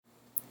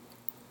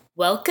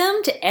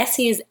Welcome to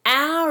Essie's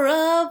Hour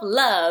of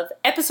Love,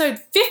 episode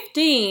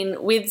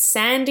 15 with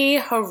Sandy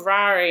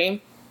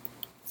Harari.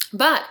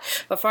 But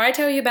before I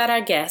tell you about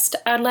our guest,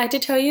 I'd like to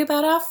tell you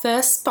about our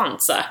first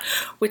sponsor,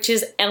 which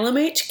is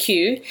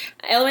LMHQ.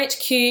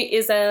 LMHQ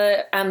is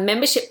a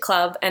membership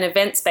club and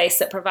event space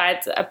that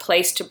provides a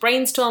place to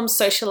brainstorm,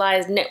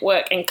 socialize,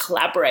 network, and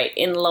collaborate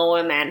in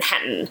Lower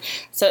Manhattan.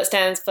 So it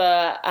stands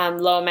for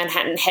Lower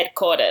Manhattan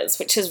Headquarters,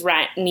 which is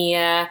right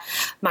near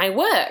my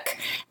work.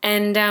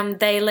 And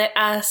they let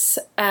us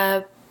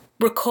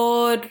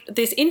record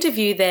this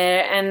interview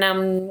there,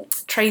 and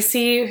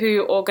Tracy,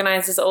 who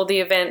organizes all the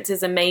events,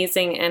 is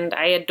amazing and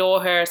I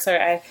adore her, so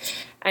I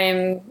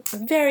am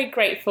very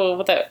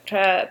grateful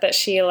that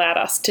she allowed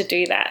us to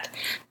do that.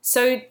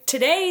 So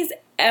today's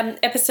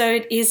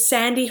episode is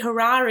Sandy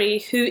Harari,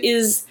 who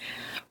is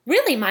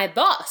really my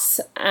boss,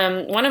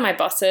 one of my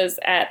bosses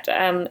at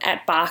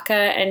Barker,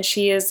 and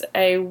she is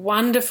a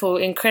wonderful,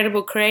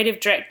 incredible creative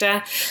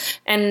director,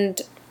 and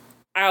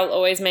I'll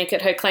always make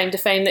it her claim to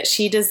fame that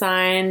she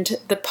designed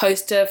the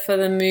poster for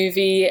the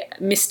movie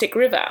Mystic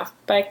River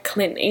by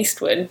Clint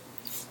Eastwood,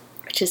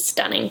 which is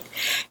stunning.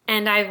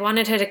 And I've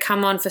wanted her to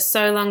come on for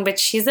so long, but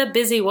she's a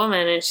busy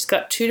woman and she's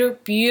got two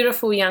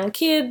beautiful young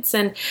kids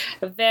and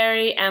a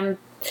very,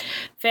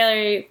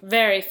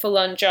 very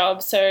full-on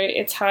job, so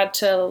it's hard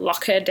to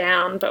lock her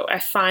down, but I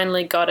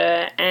finally got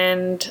her,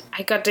 and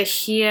I got to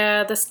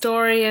hear the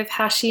story of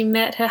how she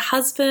met her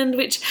husband,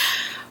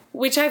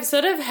 which I've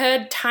sort of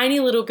heard tiny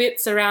little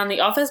bits around the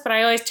office, but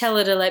I always tell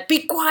her to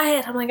be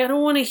quiet. I'm like, I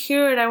don't want to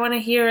hear it. I want to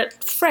hear it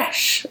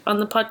fresh on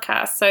the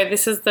podcast. So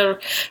this is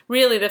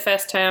really the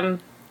first time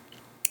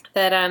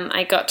that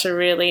I got to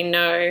really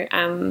know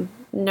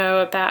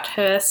about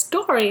her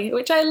story,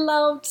 which I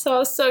loved. So I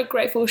was so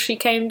grateful she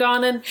came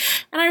on, and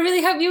I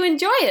really hope you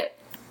enjoy it.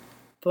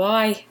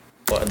 Bye.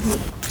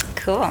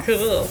 Cool.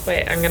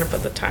 Wait, I'm going to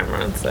put the timer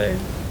on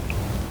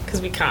because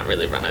we can't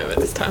really run over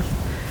this time.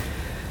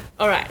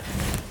 All right.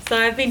 So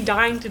I've been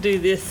dying to do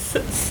this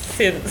since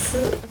you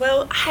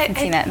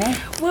met me?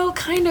 Well,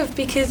 kind of,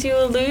 because you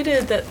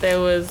alluded that there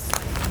was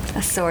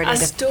a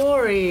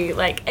story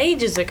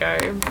ages ago.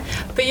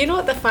 But you know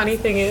what the funny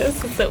thing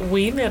is that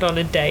we met on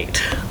a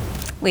date.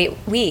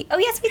 Oh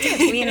yes, we did.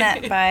 We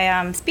met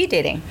by speed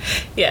dating.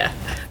 Yeah,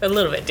 a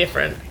little bit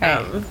different.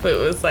 Right. But it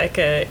was like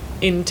a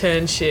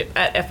internship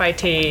at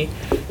FIT,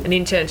 an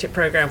internship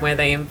program where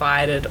they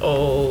invited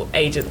all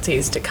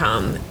agencies to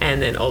come,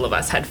 and then all of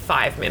us had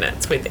 5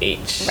 minutes with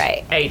each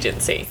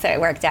agency. So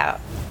it worked out.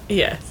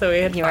 Yeah, so we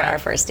had were our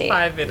first date.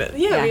 5 minutes.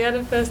 Yeah, we had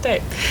a first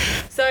date.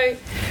 So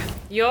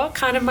you're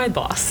kind of my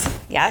boss.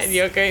 Yes.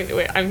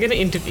 And I'm going to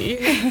interview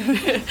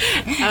you.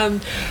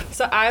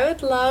 So I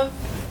would love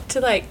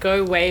to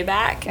go way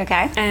back.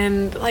 Okay.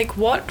 And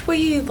what were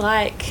you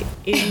like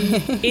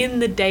in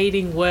the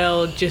dating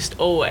world just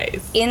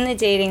always? In the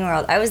dating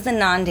world, I was the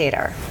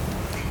non-dater.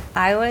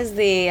 I was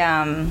the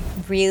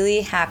really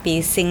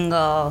happy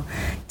single,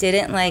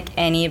 didn't like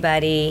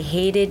anybody,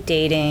 hated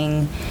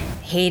dating,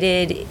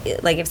 hated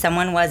if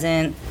someone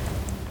wasn't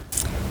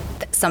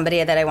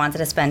somebody that I wanted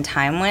to spend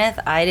time with,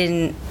 I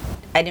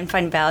didn't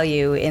find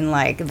value in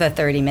the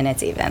 30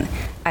 minutes even.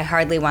 I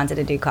hardly wanted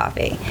to do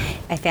coffee.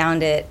 I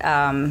found it,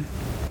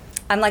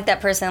 I'm like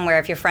that person where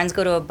if your friends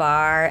go to a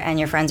bar and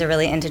your friends are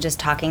really into just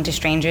talking to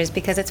strangers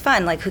because it's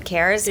fun, who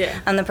cares? Yeah.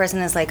 And the person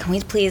is like, can we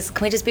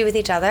just be with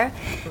each other?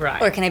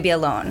 Right. Or can I be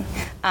alone?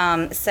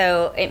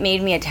 So it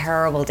made me a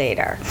terrible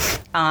dater.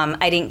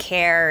 I didn't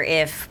care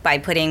if by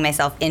putting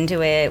myself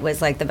into it was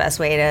the best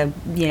way to,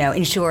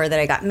 ensure that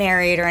I got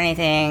married or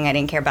anything. I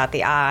didn't care about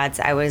the odds.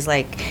 I was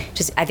I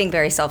think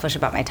very selfish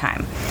about my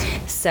time.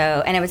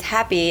 So, and I was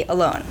happy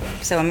alone.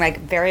 So I'm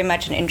very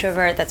much an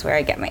introvert. That's where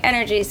I get my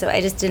energy. So I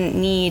just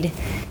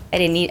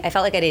I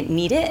felt like I didn't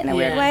need it in a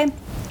weird way.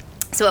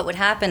 So what would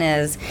happen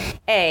is,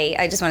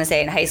 I just want to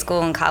say in high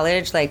school and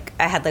college, I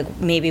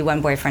had maybe one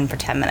boyfriend for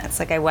 10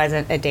 minutes. I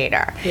wasn't a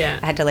dater. Yeah.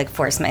 I had to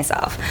force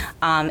myself.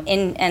 And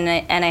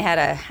I had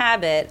a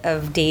habit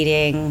of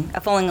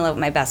falling in love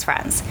with my best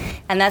friends.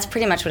 And that's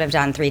pretty much what I've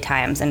done 3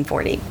 times in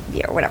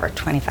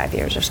 25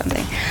 years or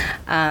something.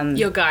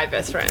 Your guy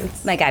best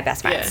friends. My guy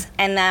best friends.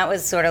 Yeah. And that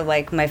was sort of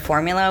my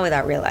formula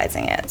without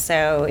realizing it.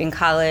 So in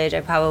college, I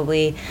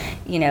probably,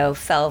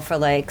 fell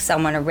for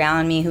someone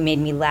around me who made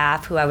me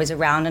laugh, who I was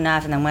around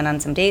enough, and then went on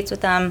some dates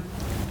with them.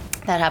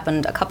 That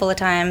happened a couple of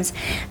times.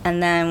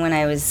 And then when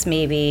I was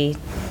maybe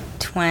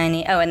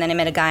 20, and then I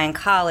met a guy in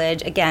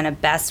college, again, a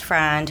best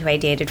friend who I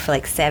dated for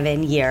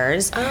 7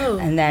 years. Oh.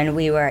 And then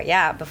we were,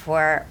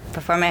 before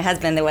my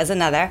husband, there was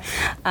another.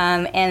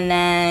 And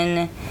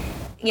then,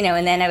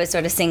 and then I was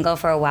sort of single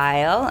for a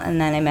while,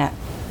 and then I met,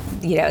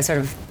 sort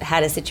of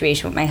had a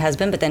situation with my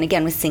husband, but then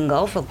again was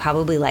single for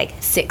probably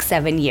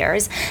 6-7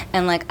 years,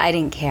 and I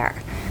didn't care.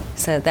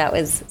 So I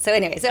was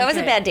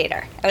a bad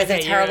dater. I was a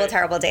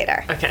terrible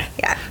dater. Okay.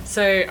 Yeah.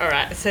 So, all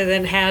right. So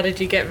then how did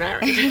you get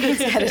married?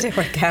 How did it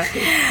work out?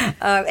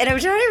 And I'm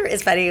trying to,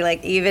 it's funny,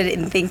 even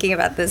in thinking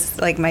about this,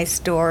 my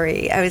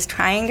story, I was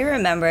trying to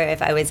remember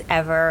if I was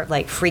ever,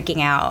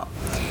 freaking out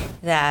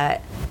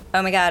that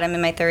oh my God, I'm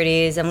in my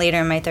 30s, I'm later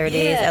in my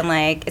 30s, and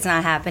like, it's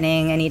not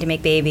happening, I need to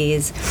make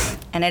babies.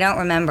 And I don't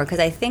remember, because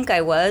I think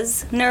I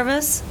was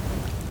nervous,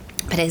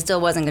 but I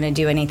still wasn't going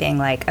to do anything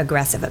like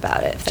aggressive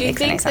about it. Do you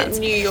think that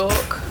New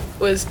York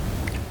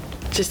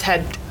just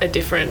had a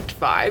different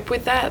vibe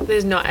with that?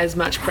 There's not as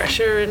much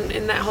pressure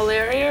in that whole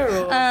area,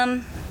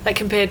 or like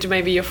compared to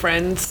maybe your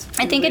friends?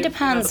 I think it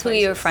depends who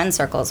your friend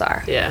circles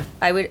are. Yeah,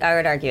 I would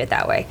argue it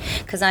that way,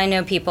 because I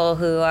know people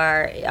who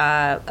are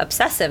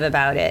obsessive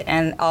about it,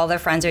 and all their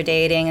friends are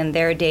dating, and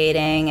they're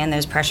dating, and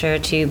there's pressure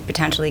to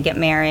potentially get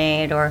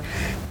married, or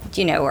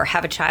or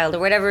have a child, or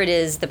whatever it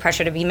is, the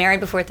pressure to be married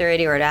before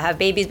 30 or to have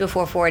babies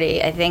before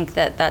 40. I think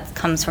that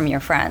comes from your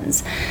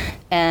friends.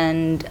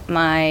 And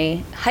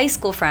my high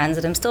school friends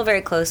that I'm still very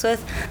close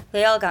with,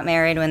 they all got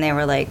married when they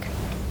were like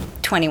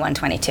 21,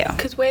 22.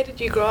 Because where did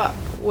you grow up?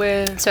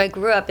 So I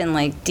grew up in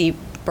like deep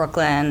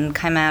Brooklyn,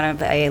 came out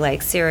of a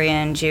like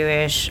Syrian,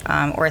 Jewish,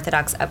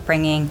 Orthodox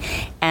upbringing,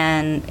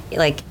 and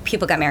like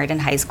people got married in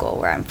high school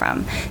where I'm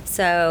from.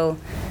 So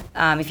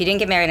if you didn't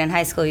get married in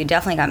high school, you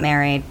definitely got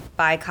married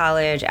by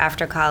college,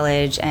 after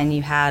college, and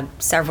you had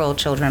several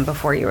children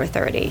before you were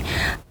 30.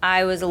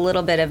 I was a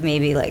little bit of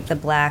maybe like the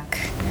black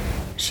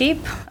sheep,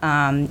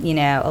 a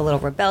little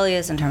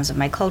rebellious in terms of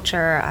my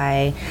culture.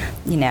 I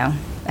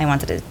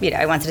wanted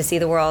to see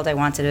the world. I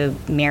wanted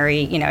to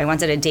marry, I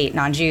wanted to date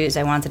non-Jews.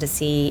 I wanted to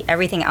see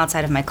everything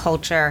outside of my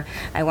culture.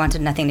 I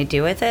wanted nothing to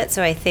do with it.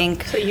 So I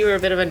think... So you were a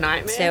bit of a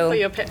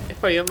nightmare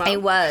for your mom?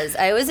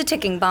 I was a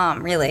ticking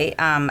bomb, really.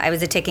 I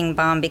was a ticking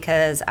bomb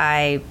because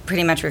I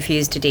pretty much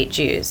refused to date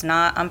Jews.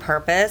 Not on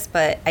purpose,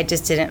 but I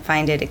just didn't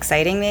find it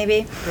exciting,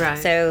 maybe. Right.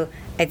 So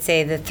I'd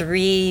say the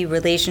 3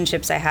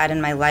 relationships I had in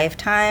my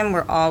lifetime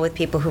were all with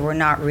people who were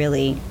not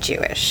really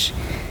Jewish.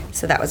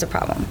 So that was a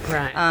problem.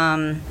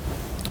 Right.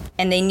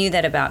 And they knew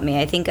that about me.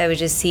 I think I was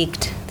just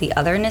seeked the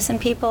otherness in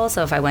people.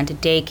 So if I went to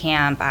day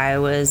camp, I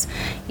was,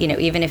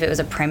 even if it was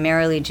a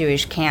primarily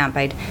Jewish camp,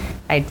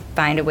 I'd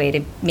find a way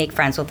to make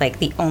friends with like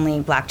the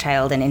only black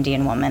child and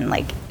Indian woman,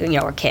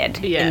 or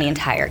kid in the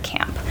entire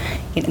camp.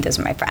 Those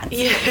are my friends.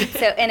 Yeah.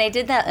 So, and I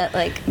did that at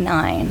like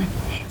 9.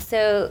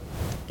 So,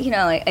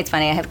 it's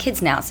funny. I have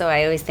kids now, so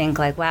I always think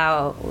like,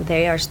 wow,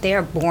 they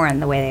are born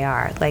the way they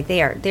are. Like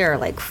they are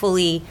like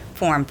fully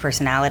formed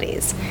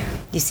personalities.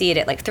 You see it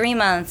at like 3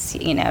 months.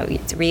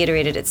 It's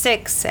reiterated at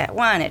 6, at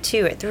 1, at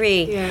 2, at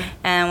 3. Yeah.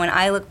 And when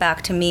I look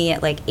back to me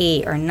at like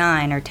 8 or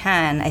 9 or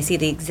 10, I see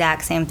the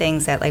exact same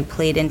things that like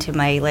played into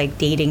my like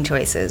dating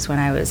choices when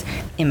I was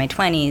in my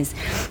 20s.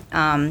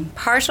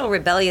 Partial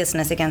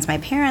rebelliousness against my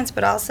parents,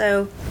 but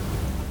also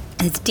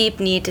this deep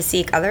need to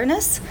seek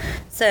otherness.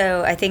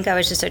 So I think I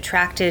was just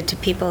attracted to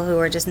people who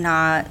were just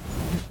not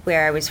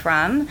where I was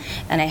from,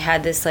 and I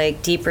had this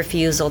like deep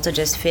refusal to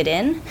just fit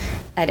in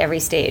at every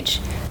stage.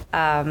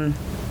 I'm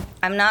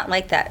not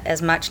like that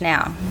as much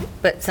now,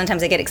 but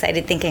sometimes I get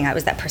excited thinking I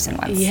was that person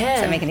once. Yeah.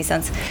 Does that make any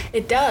sense?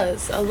 It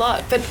does, a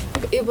lot. But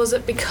was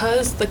it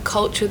because the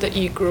culture that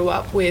you grew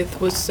up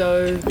with was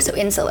so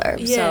insular?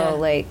 Yeah. So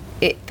like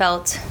it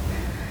felt,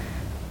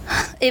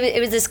 it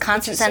was this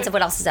constant sense of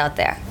what else is out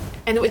there.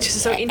 And which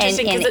is so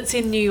interesting because it's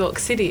in New York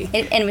City.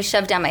 And it was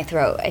shoved down my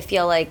throat. I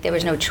feel like there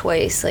was no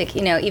choice. Like,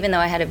 even though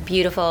I had a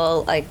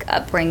beautiful, like,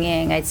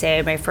 upbringing, I'd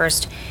say my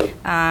first,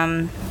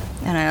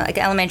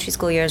 elementary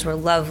school years were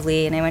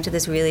lovely. And I went to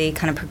this really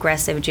kind of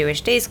progressive Jewish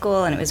day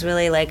school. And it was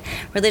really like,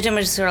 religion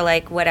was sort of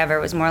like whatever.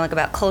 It was more like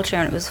about culture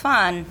and it was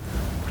fun.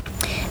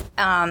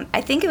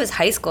 I think it was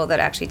high school that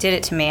actually did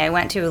it to me. I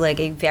went to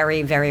like a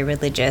very, very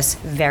religious,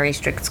 very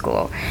strict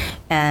school.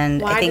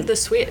 And Why did the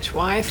switch?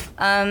 Why?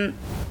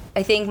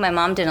 I think my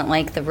mom didn't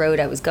like the road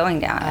I was going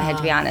down. I had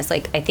to be honest.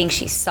 Like, I think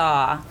she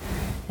saw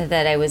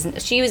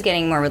that she was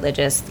getting more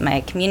religious,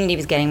 my community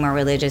was getting more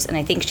religious, and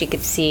I think she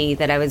could see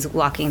that I was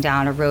walking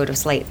down a road of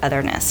slight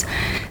otherness.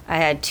 I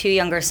had 2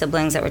 younger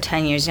siblings that were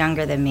 10 years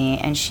younger than me,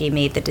 and she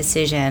made the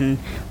decision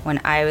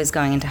when I was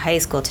going into high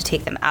school to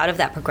take them out of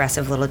that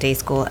progressive little day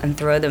school and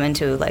throw them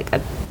into like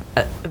a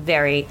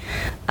very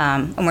a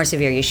more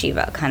severe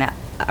yeshiva kind of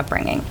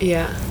upbringing.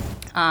 Yeah.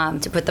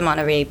 To put them on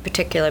a very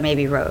particular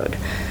maybe road.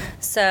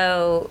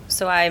 So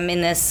I'm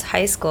in this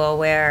high school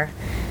where...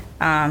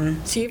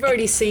 so you've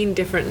already seen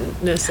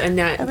differentness, and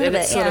now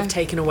it's sort of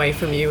taken away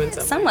from you in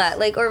some somewhat ways.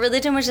 Like, or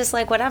religion was just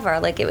like whatever.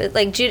 Like it was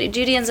like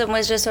Judaism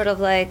was just sort of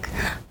like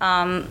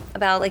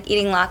about like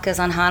eating latkes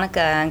on Hanukkah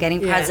and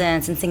getting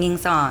presents and singing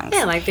songs.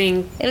 Yeah, like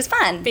it was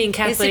fun. Being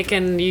Catholic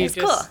and you just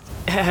cool.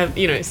 have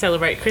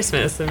celebrate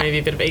Christmas and maybe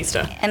a bit of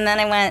Easter. And then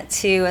I went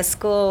to a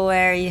school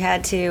where you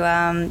had to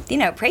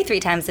pray 3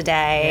 times a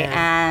day,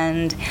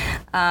 and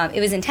it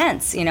was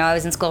intense. I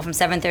was in school from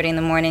 7:30 in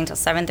the morning till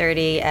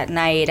 7:30 at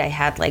night. I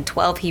had like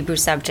 12 Hebrew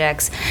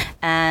subjects,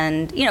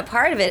 and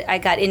part of it I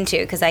got into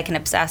because I can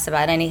obsess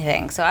about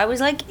anything. So I was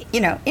like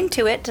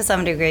into it to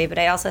some degree, but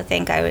I also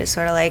think I was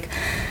sort of like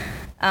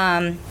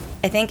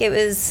I think it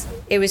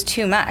was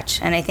too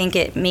much, and I think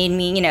it made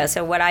me,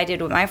 so what I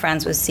did with my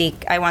friends was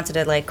I wanted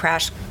to like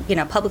crash,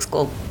 public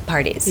school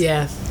parties.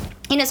 Yeah.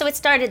 So it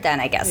started then,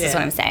 I guess, is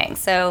what I'm saying.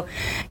 So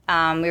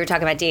we were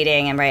talking about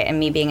dating and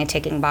me being a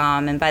ticking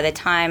bomb. And by the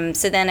time,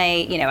 so then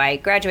I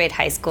graduate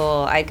high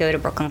school, I go to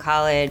Brooklyn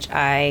College.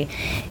 I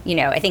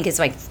think it's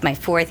like my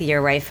fourth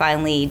year where I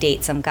finally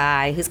date some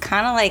guy who's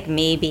kind of like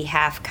maybe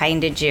half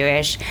kind of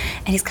Jewish.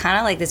 And he's kind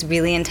of like this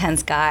really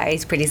intense guy.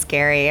 He's pretty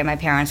scary. And my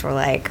parents were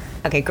like,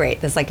 okay,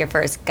 great. This is like your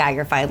first guy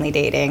you're finally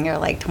dating. You're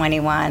like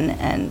 21.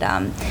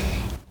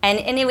 And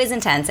it was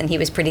intense, and he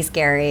was pretty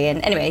scary.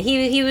 And anyway,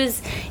 he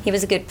was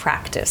a good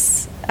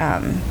practice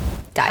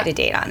guy to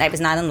date on. I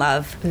was not in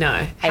love.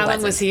 No. How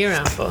long was he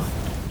around for?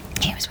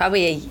 It was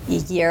probably a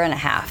year and a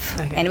half.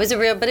 Okay. And it was a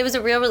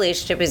real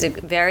relationship. It was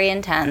very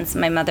intense.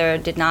 My mother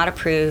did not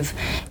approve,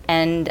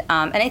 and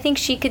I think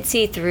she could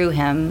see through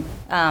him.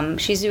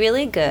 She's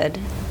really good.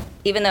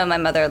 Even though my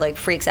mother like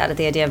freaks out at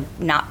the idea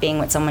of not being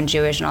with someone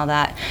Jewish and all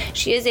that,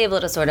 she is able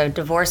to sort of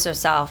divorce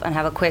herself and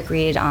have a quick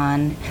read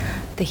on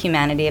the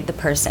humanity of the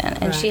person.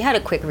 And she had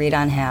a quick read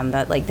on him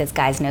that like this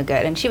guy's no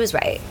good, and she was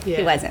right. Yeah.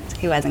 He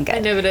wasn't good. I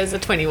know, but as a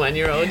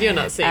 21-year-old, you're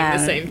not seeing the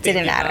same thing.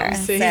 Didn't matter.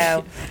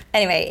 So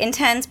anyway,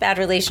 intense, bad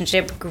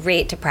relationship,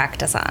 great to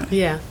practice on.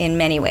 Yeah. In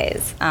many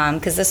ways,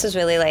 because this was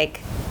really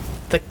like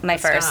my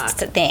first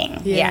thing.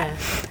 Yeah.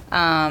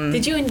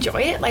 Did you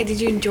enjoy it? Like,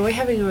 did you enjoy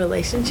having a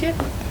relationship?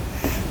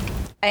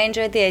 I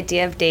enjoyed the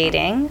idea of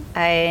dating.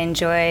 I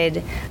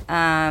enjoyed,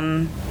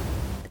 having...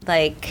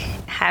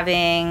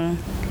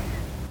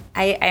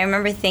 I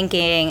remember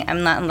thinking,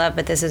 I'm not in love,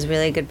 but this is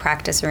really a good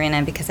practice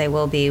arena because I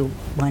will be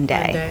one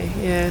day. One day,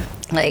 yeah.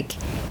 Like,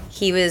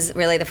 he was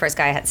really the first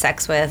guy I had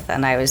sex with,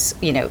 and I was,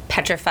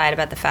 petrified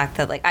about the fact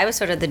that, like, I was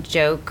sort of the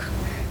joke...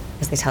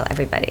 as I tell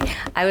everybody,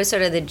 I was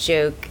sort of the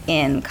joke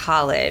in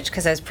college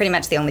because I was pretty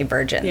much the only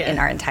virgin in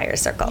our entire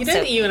circle. You know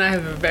that you and I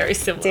have a very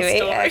similar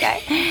story.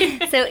 Okay.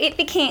 So it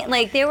became,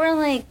 like, there were,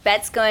 like,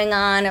 bets going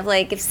on of,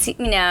 like, if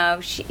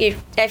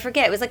I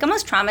forget, it was, like,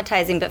 almost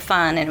traumatizing but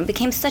fun, and it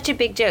became such a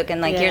big joke, and,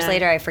 like, years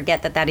later I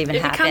forget that even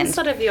happened. It becomes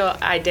sort of your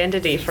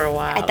identity for a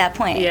while. At that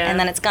point, and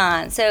then it's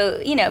gone.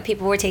 So,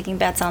 people were taking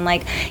bets on,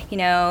 like,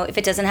 if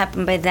it doesn't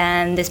happen by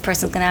then, this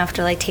person's going to have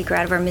to, like, take her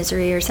out of her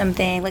misery or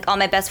something. Like, all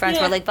my best friends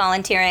were, like,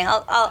 volunteering.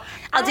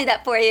 I'll do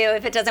that for you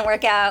if it doesn't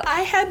work out.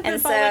 I had the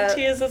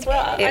volunteers as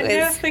well. I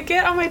never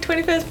forget, on my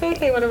 21st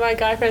birthday, one of my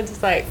guy friends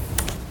was like,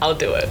 I'll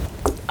do it.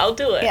 Yeah, I'll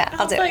do it. I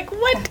was like,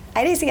 what?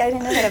 I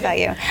didn't know that about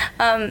you.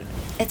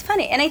 It's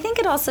funny. And I think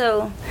it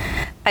also,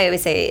 I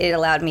always say it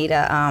allowed me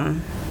to,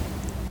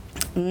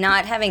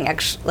 not having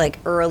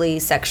early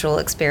sexual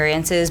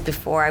experiences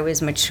before I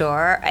was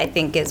mature, I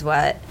think is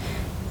what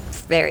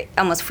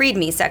almost freed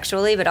me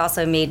sexually, but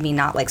also made me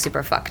not, like,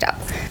 super fucked up.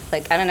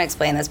 Like, I don't know how to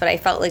explain this, but I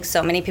felt like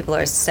so many people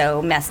are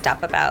so messed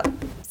up about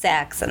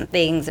sex and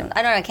things, and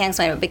I don't know, I can't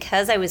explain it, but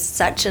because I was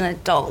such an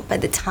adult by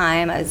the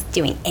time I was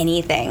doing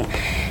anything,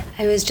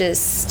 I was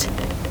just...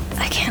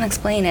 I can't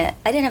explain it.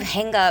 I didn't have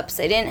hang-ups.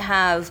 I didn't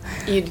have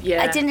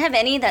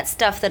any of that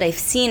stuff that I've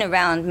seen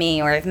around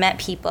me, or I've met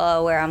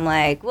people where I'm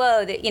like,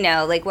 whoa,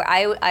 where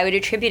I would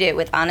attribute it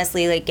with,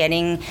 honestly, like,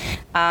 getting...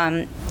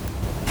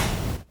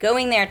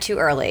 going there too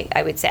early,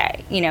 I would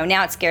say.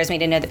 Now it scares me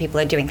to know that people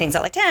are doing things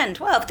at like 10,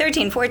 12,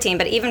 13, 14,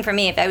 but even for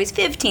me, if I was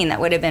 15,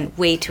 that would have been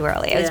way too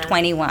early. I was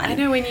 21. I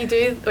know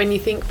when you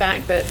think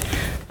back that,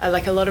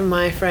 like, a lot of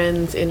my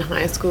friends in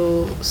high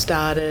school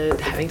started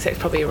having sex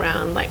probably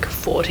around like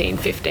 14,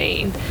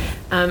 15,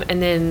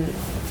 and then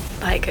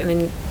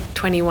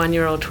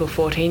 21-year-old to a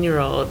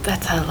 14-year-old,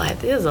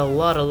 there's a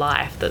lot of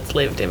life that's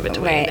lived in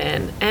between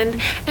then.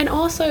 And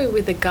also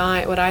with the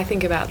guy, what I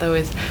think about though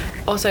is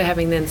also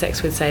having then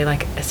sex with, say,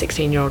 like a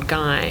 16-year-old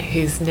guy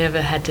who's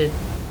never had to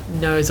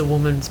knows a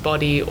woman's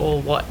body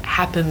or what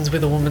happens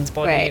with a woman's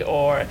body,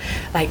 or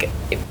like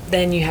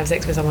then you have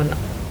sex with someone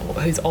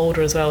who's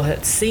older as well,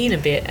 that's seen a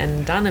bit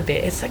and done a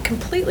bit. It's a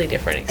completely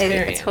different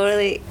experience. It's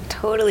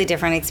totally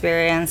different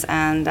experience,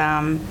 and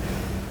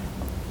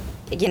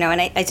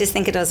and I just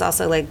think it was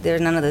also, like,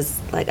 there's none of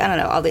this, like, I don't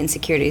know, all the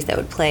insecurities that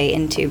would play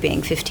into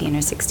being 15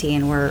 or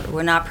 16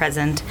 were not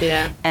present.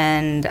 Yeah.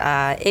 And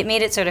it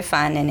made it sort of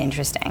fun and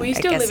interesting. Were you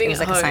still living at home? It was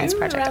like a science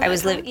project. I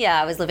was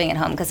living at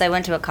home because I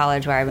went to a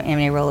college where I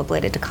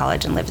rollerbladed to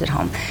college and lived at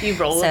home. You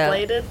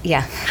rollerbladed? So,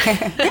 yeah.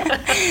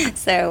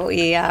 So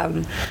we,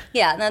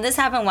 this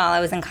happened while I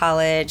was in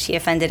college. He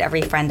offended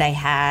every friend I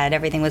had.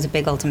 Everything was a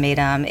big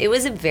ultimatum. It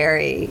was a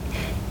very...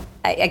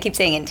 I keep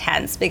saying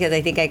intense because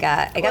I think I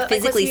got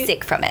physically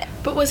sick from it.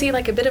 But was he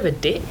like a bit of a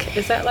dick?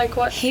 Is that like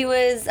what? He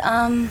was,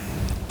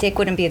 dick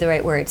wouldn't be the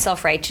right word.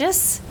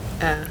 Self-righteous.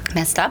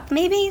 Messed up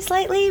maybe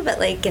slightly, but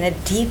like in a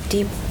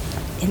deep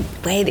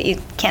way that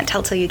you can't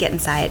tell till you get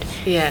inside.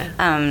 Yeah.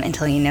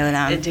 Until you know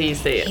them. Until you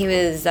see it. He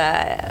was,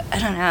 I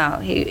don't know.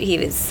 He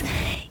was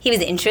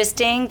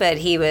interesting, but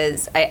he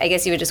was, I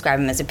guess you would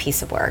describe him as a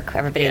piece of work.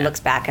 Everybody looks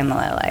back and they're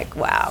like,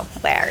 wow,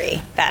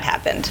 Larry, that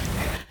happened.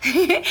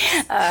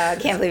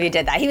 Can't believe you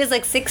did that. He was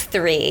like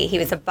 6'3". He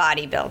was a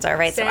bodybuilder,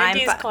 right?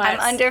 Sandy's so I'm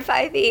under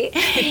 5 feet.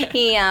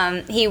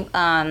 I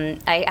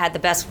had the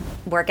best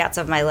workouts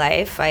of my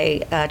life. I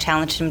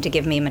challenged him to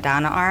give me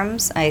Madonna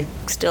arms. I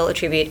still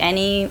attribute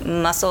any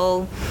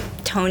muscle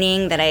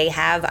toning that I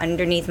have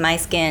underneath my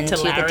skin to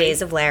the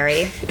days of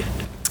Larry.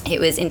 It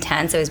was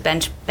intense. I was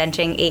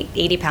benching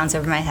 80 pounds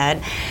over my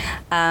head.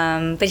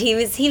 But he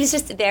was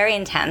just very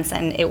intense,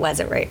 and it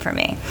wasn't right for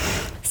me.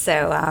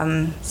 So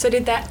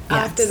did that,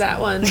 yes.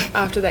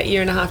 after that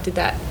year and a half, did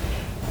that,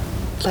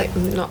 like,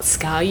 not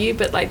scar you,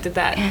 but, like, did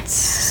that...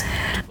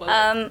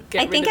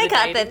 I think I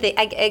got that thing.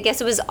 I guess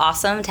it was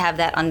awesome to have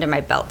that under my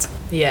belt.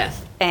 Yeah.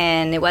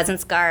 And it wasn't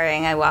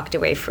scarring. I walked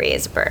away free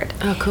as a bird.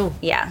 Oh, cool.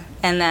 Yeah.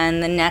 And then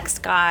the next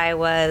guy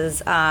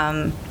was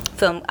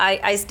film.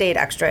 I stayed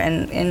extra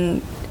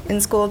in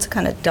school to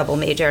kind of double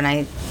major, and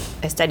I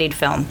studied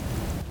film.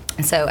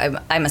 And so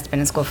I must have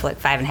been in school for like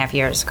 5.5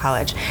 years,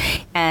 college.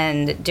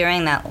 And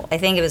during that, I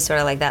think it was sort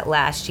of like that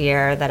last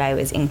year that I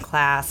was in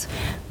class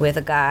with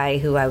a guy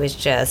who I was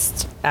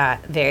just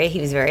he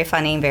was very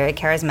funny, very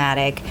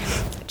charismatic,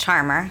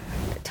 charmer,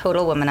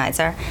 total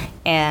womanizer.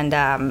 And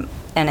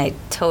I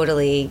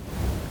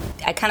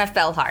kind of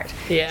fell hard.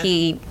 Yeah.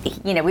 We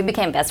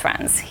became best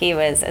friends. He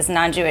was as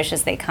non-Jewish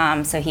as they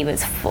come, so he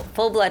was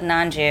full-blood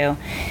non-Jew.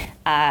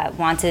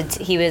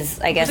 He was,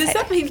 I guess... What does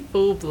that mean,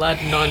 full-blood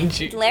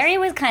non-Jew? Larry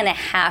was kind of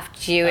half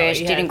Jewish,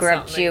 didn't grow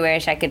up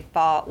Jewish. I could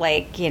fall,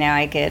 I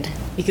could...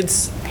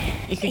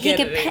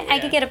 I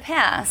could get a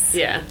pass.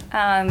 Yeah.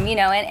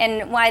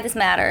 And why this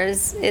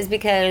matters is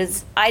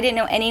because I didn't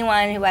know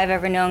anyone who I've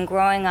ever known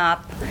growing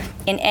up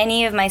in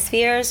any of my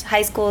spheres,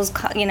 high schools,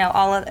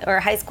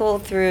 high school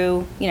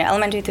through,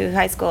 elementary through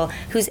high school,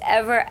 who's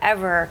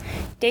ever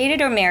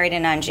dated or married a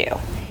non-Jew.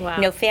 Wow.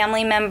 No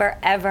family member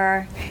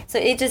ever. So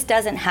it just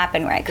doesn't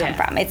happen where I come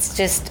from. It's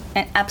just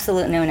an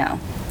absolute no-no.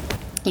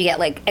 You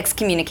get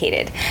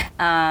excommunicated.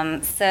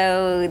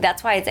 So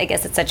that's why I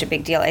guess it's such a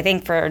big deal. I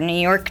think for New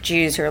York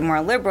Jews who are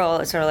more liberal,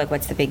 it's sort of like,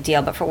 what's the big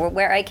deal? But for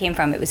where I came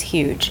from, it was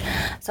huge.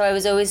 So I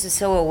was always just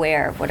so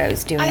aware of what I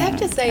was doing. I have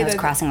to say I was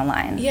crossing a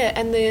line. Yeah,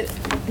 and the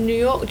New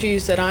York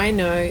Jews that I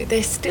know,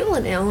 there's still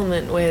an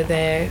element where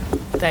they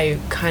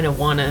kind of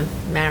want to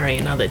marry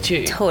another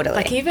Jew. Totally.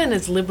 Like, even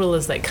as liberal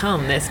as they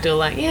come, they're still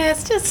like,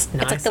 it's just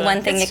nice. It's like the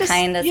one thing you're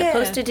kind of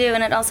supposed to do,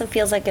 and it also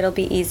feels like it'll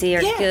be easy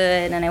or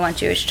good, and I want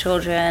Jewish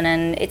children,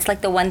 and it's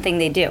like the one thing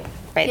they do,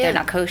 right? Yeah. They're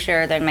not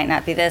kosher, they might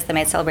not be this, they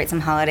might celebrate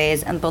some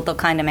holidays, but they'll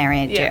kind of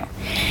marry a Jew.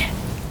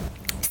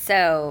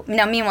 So,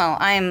 now meanwhile,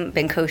 I've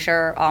been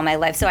kosher all my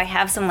life, so I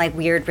have some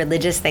weird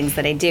religious things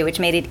that I do, which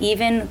made it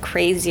even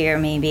crazier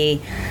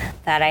maybe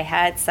that I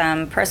had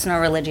some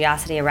personal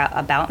religiosity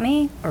about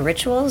me, or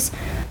rituals,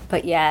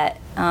 but yet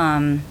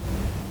when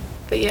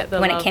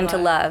it came to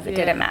love, it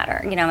didn't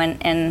matter,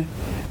 and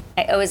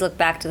I always look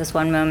back to this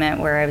one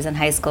moment where I was in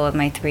high school with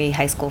my 3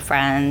 high school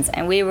friends,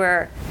 and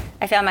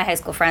I found my high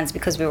school friends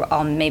because we were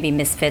all maybe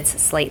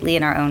misfits slightly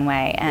in our own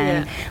way,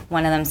 and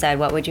one of them said,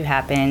 what would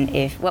happen to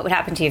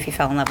you if you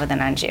fell in love with a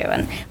non-Jew?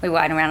 And we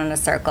went around in a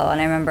circle, and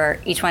I remember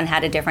each one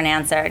had a different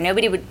answer.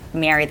 Nobody would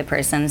marry the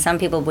person. Some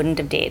people wouldn't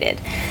have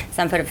dated.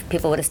 Some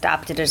people would have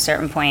stopped at a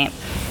certain point.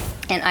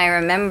 And I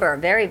remember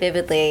very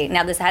vividly,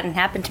 now this hadn't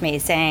happened to me,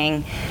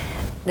 saying,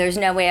 there's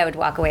no way I would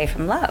walk away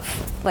from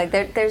love.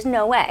 There's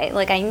no way.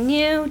 I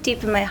knew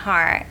deep in my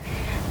heart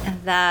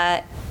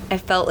that I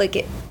felt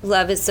like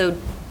love is so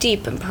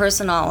deep and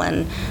personal,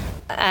 and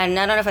I don't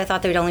know if I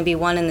thought there would only be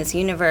one in this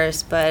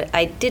universe, but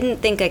I didn't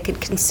think I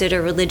could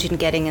consider religion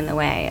getting in the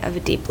way of a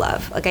deep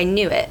love. I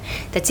knew it.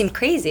 That seemed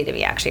crazy to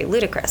me, actually,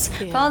 ludicrous.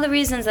 For all the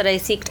reasons that I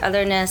seeked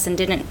otherness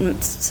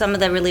and some of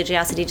the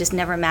religiosity just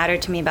never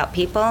mattered to me about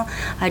people,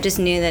 I just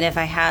knew that if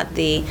I had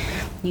the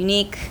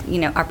unique,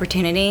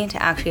 opportunity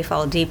to actually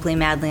fall deeply,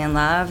 madly in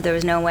love, there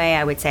was no way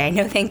I would say,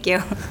 no, thank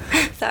you.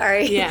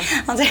 Sorry. Yeah.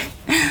 I'm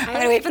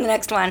going to wait for the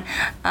next one.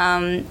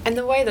 And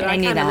the way that I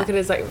kind of look at it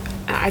is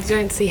I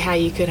don't see how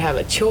you could have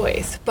a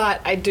choice, but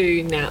I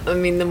do now. I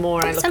mean, the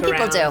more I look around. Some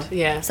people do.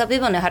 Yeah. Some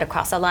people know how to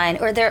cross a line,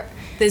 or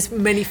there's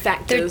many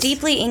factors. They're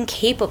deeply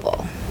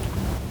incapable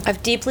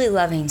of deeply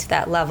loving to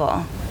that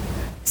level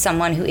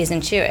someone who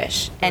isn't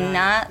Jewish, and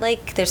not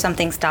there's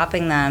something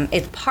stopping them.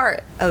 It's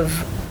part of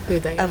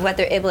what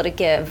they're able to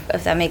give,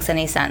 if that makes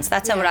any sense.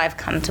 That's what I've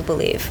come to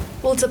believe.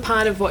 Well, it's a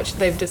part of what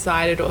they've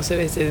decided also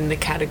is in the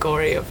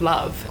category of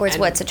love. Or it's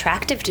what's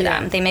attractive to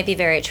them. They may be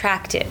very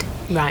attracted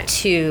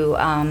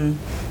to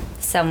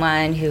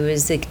someone who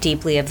is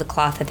deeply of the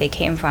cloth that they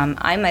came from.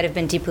 I might have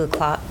been deeply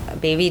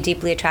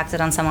attracted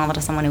on some level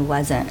to someone who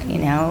wasn't,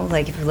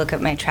 if you look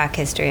at my track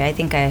history, I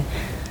think I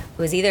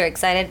was either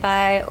excited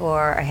by,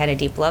 or I had a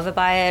deep love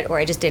by it, or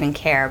I just didn't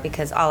care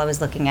because all I was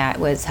looking at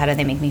was how do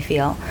they make me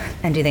feel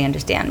and do they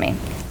understand me.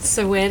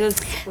 So where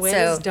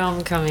does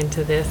Dom come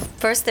into this?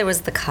 First there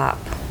was the cop.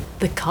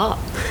 The cop?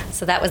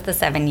 So that was the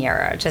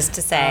 7-year, just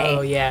to say.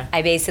 Oh, yeah.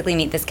 I basically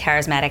meet this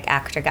charismatic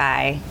actor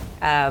guy,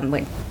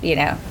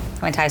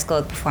 I went to high school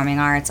with performing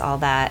arts, all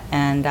that,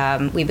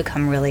 and we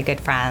become really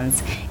good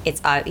friends.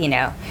 It's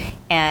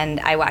and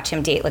I watch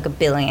him date like a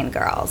billion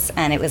girls,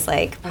 and it was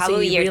like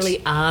probably so you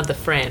really are the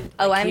friend.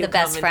 Oh, like I'm the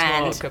best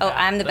friend.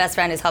 I'm the best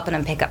friend who's helping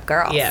him pick up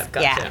girls. Yeah,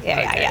 gotcha.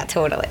 Yeah,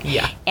 totally.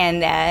 Yeah.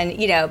 And then,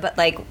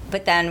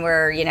 but then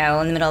we're, in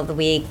the middle of the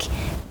week,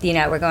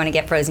 we're going to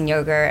get frozen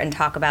yogurt and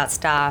talk about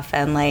stuff,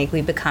 and like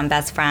we become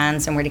best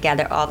friends, and we're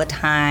together all the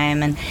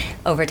time. And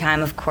over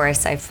time, of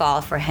course, I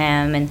fall for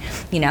him, and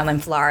I'm in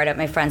Florida at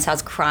my friend's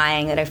house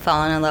crying that I've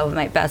fallen in love with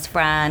my best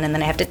friend, and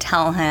then I have to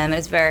tell him.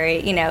 It's very,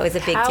 it was a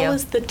big deal. How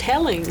was the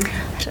telling?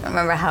 I don't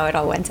remember how it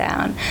all went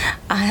down.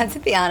 To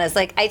be honest,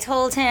 like I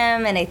told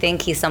him, and I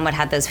think he somewhat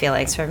had those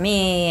feelings for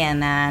me,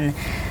 and then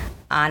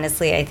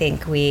honestly, I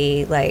think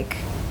we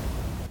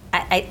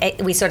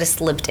we sort of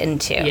slipped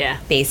into,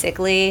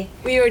 basically.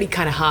 We already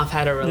kind of half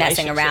had a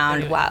relationship. Messing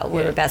around while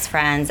we were best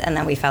friends, and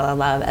then we fell in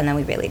love, and then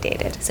we really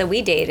dated. So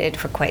we dated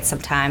for quite some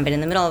time, but in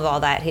the middle of all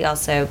that, he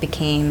also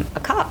became a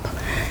cop.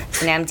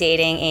 So now I'm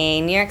dating a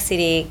New York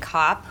City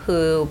cop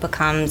who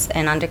becomes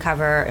an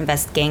undercover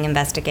gang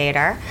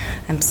investigator.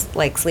 I'm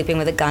like sleeping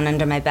with a gun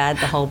under my bed,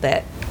 the whole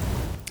bit.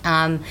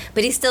 But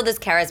he's still this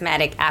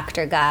charismatic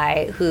actor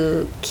guy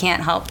who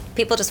can't help.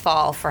 People just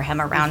fall for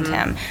him around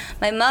him.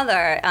 My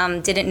mother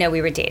didn't know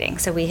we were dating,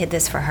 so we hid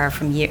this for her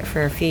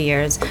for a few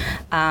years.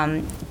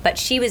 But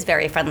she was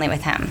very friendly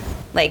with him.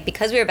 Like,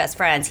 because we were best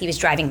friends, he was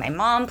driving my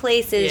mom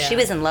places. Yeah. She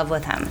was in love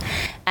with him.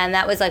 And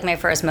that was like my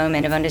first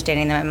moment of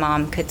understanding that my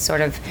mom could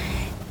sort of...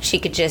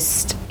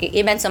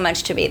 it meant so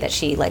much to me that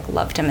she like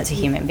loved him as a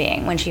human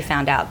being. When she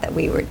found out that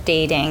we were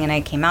dating and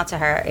I came out to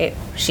her,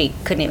 she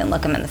couldn't even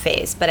look him in the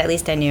face. But at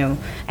least I knew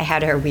I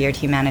had her weird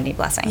humanity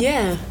blessing.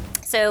 Yeah.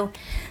 So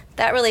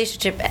that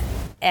relationship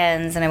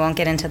ends, and I won't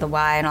get into the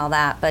why and all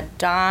that. But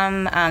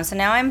Dom, so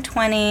now I'm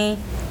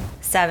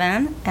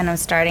 27 and I'm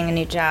starting a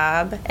new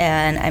job,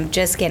 and I'm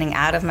just getting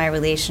out of my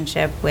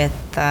relationship with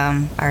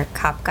our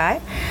cop guy,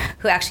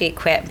 who actually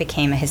quit,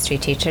 became a history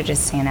teacher,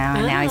 just so you know,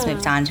 and now he's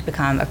moved on to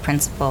become a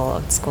principal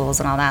of schools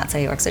and all that, so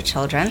he works with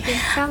children. He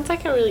sounds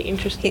like a really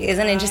interesting He is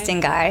an interesting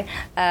guy.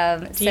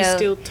 Do you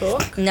still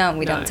talk? No,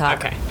 we don't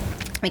talk. Okay.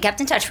 We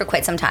kept in touch for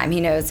quite some time. He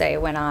knows I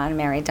went on,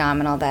 married Dom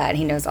and all that.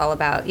 He knows all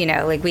about,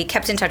 we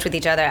kept in touch with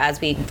each other as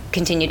we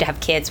continued to have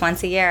kids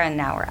once a year, and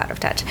now we're out of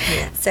touch.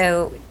 Yeah.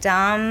 So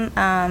Dom,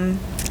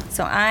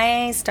 so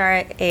I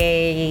start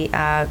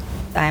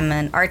I'm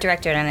an art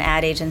director at an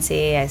ad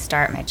agency. I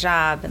start my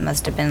job. It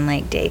must have been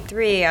like day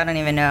 3. I don't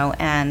even know.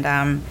 And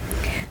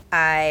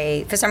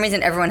for some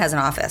reason, everyone has an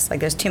office. Like,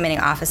 there's too many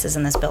offices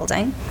in this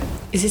building.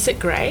 Is this at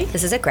Grey?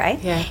 This is at Grey.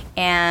 Yeah.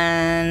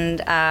 And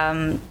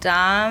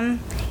Dom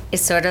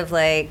is sort of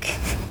like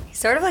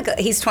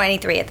he's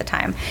 23 at the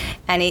time,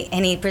 and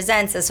he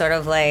presents as sort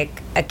of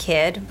like a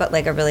kid, but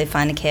like a really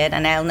fun kid.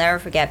 And I'll never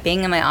forget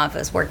being in my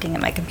office working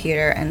at my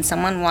computer, and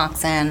someone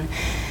walks in.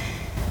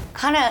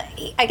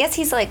 I guess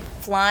he's like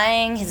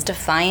flying his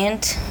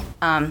Defiant,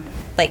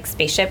 like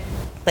spaceship.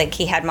 Like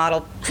he had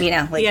modeled,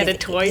 like he had a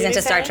toy. He's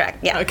into Star Trek.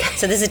 Yeah. Okay.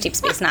 So this is Deep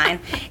Space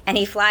Nine, and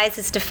he flies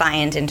his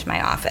Defiant into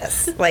my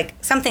office, like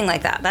something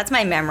like that. That's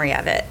my memory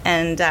of it.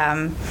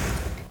 And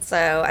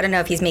so I don't know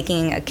if he's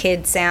making a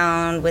kid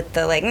sound with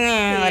the like.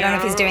 I don't know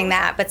if he's doing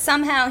that, but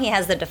somehow he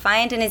has the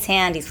Defiant in his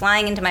hand. He's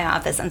flying into my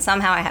office, and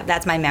somehow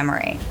that's my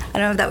memory. I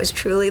don't know if that was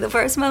truly the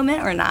first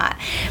moment or not,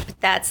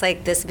 but that's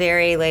like this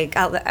very like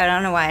I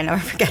don't know why I never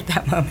forget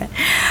that moment.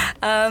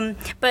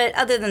 But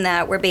other than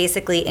that, we're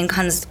basically in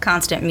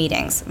constant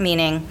meetings,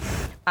 meaning.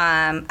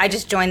 I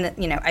just joined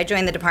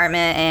the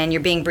department, and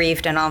you're being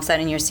briefed, and all of a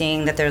sudden you're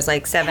seeing that there's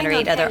like 7 or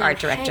 8 other art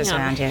directors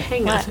around you.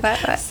 Hang on.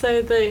 What?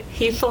 So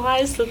he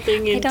flies the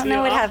thing into I don't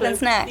know what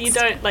happens next. You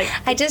don't like.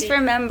 I just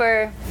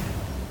remember.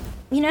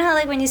 You know how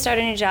like when you start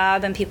a new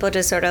job and people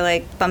just sort of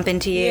like bump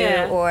into you,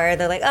 or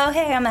they're like, oh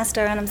hey, I'm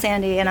Esther and I'm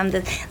Sandy and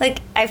I'm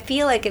I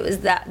feel like it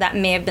was that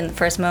may have been the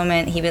first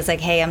moment he was like,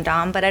 hey, I'm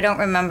Dom, but I don't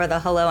remember the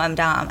hello, I'm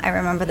Dom. I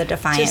remember the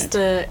Defiant.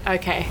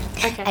 Okay.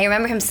 I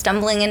remember him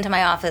stumbling into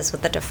my office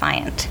with the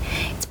Defiant.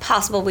 It's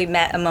possible we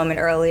met a moment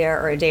earlier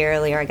or a day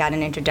earlier. I got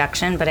an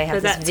introduction, but I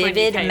have this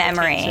vivid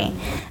memory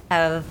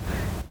of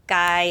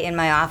guy in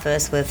my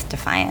office with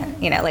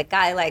Defiant, like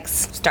guy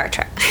likes Star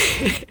Trek,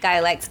 guy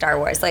likes Star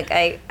Wars, like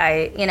and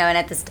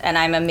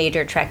I'm a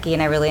major Trekkie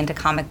and I'm really into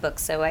comic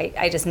books, so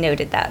I just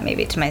noted that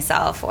maybe to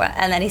myself,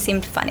 and then he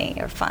seemed funny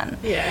or fun.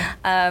 Yeah.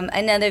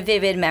 Another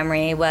vivid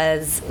memory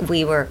was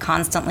we were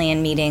constantly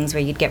in meetings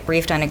where you'd get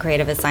briefed on a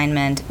creative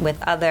assignment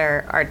with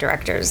other art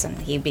directors, and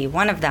he'd be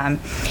one of them.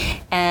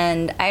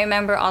 And I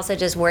remember also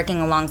just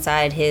working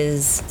alongside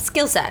his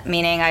skill set,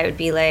 meaning I would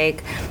be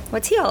like,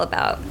 what's he all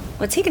about?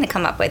 What's he going to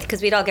come up with?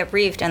 Because we'd all get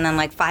briefed, and then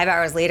like 5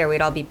 hours later,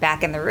 we'd all be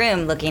back in the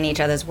room looking at each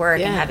other's work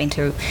and having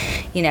to,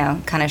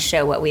 kind of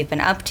show what we've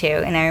been up to.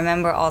 And I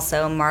remember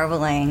also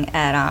marveling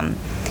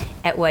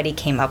at what he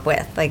came up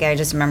with. Like, I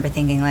just remember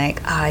thinking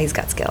like, he's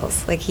got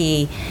skills. Like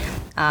he's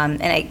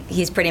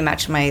pretty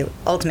much my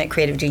ultimate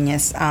creative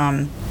genius.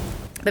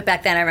 But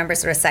back then, I remember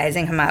sort of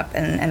sizing him up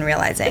and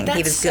realizing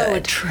he was good. So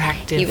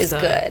attractive. He was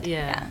though. good.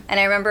 Yeah. And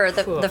I remember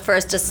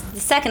the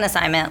second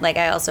assignment. Like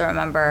I also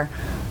remember,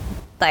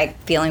 like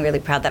feeling really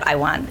proud that I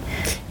won.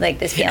 Like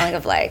this feeling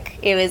of like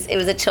it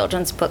was a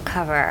children's book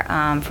cover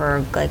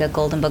for like a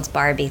Golden Books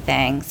Barbie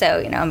thing. So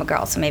I'm a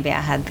girl, so maybe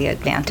I had the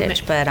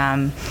advantage. But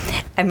I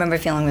remember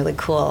feeling really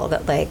cool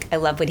that like I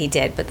love what he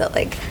did, but that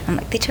like I'm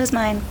like they chose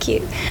mine,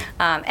 cute.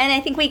 And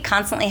I think we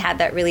constantly had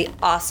that really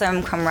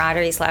awesome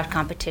camaraderie /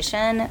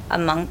 competition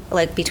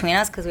between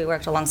us because we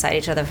worked alongside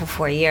each other for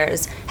 4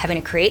 years, having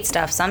to create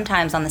stuff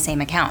sometimes on the same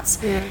accounts.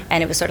 Yeah.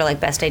 And it was sort of like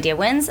best idea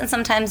wins, and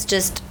sometimes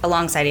just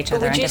alongside each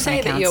other. Would you say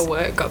accounts. That your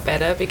work got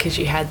better because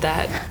you had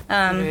that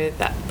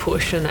that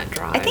push and that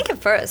drive? I think at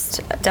first,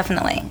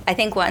 definitely. I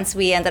think once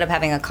we ended up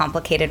having a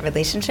complicated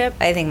relationship,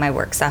 I think my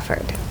work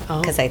suffered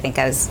because I think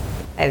I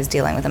was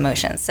dealing with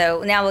emotions.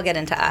 So now we'll get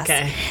into us.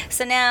 Okay.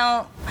 So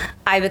now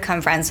I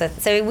become friends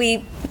with. So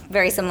we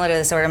very similar to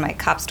the sort of my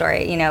cop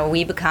story.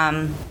 We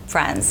become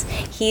friends.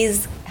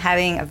 He's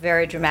having a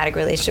very dramatic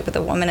relationship with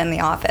a woman in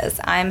the office.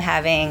 I'm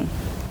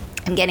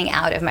getting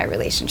out of my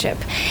relationship,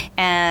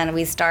 and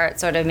we start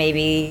sort of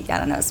maybe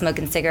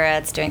smoking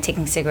cigarettes,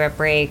 taking cigarette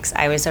breaks.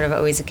 I was sort of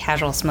always a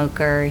casual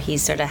smoker.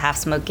 He's sort of half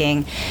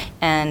smoking,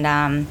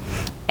 and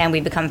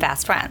we become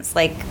fast friends.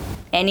 Like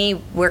any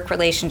work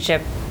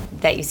relationship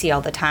that you see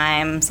all the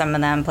time, some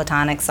of them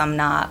platonic, some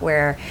not,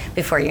 where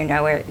before you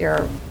know it,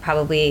 you're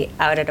probably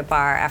out at a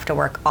bar after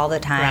work all the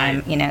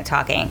time, right.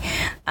 Talking.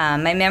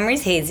 My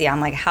memory's hazy on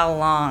like how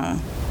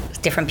long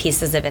different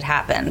pieces of it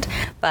happened.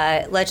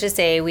 But let's just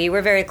say we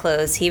were very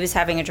close. He was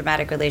having a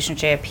dramatic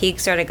relationship. He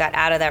sort of got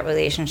out of that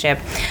relationship.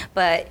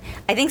 But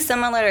I think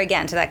similar,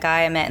 again, to that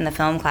guy I met in the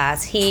film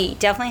class, he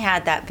definitely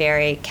had that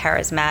very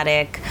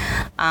charismatic,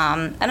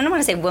 I don't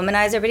want to say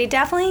womanizer, but he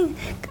definitely,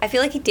 I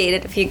feel like he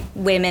dated a few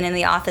women in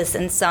the office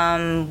in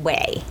some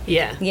way.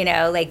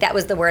 Yeah. Like that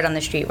was the word on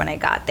the street when I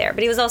got there.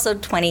 But he was also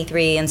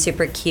 23 and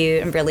super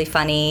cute and really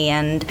funny.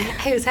 And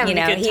he was having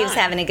a good time. He was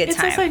having a good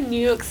time. It's also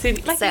New York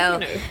City.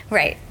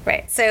 Right.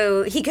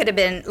 So he could have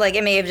been, like,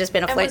 it may have just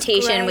been a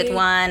flirtation with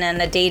one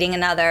and a dating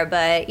another,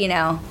 but,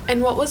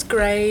 And what was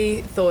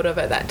Grey thought of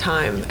at that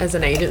time as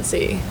an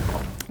agency?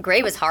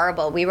 Grey was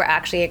horrible. We were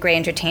actually at Grey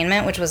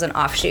Entertainment, which was an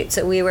offshoot.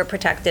 So we were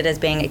protected as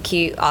being a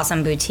cute,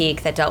 awesome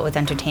boutique that dealt with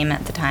entertainment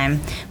at the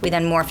time. We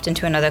then morphed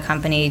into another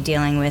company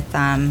dealing with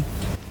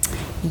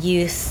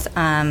youth,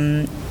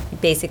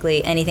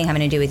 basically anything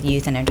having to do with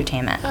youth and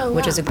entertainment,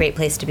 which was a great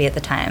place to be at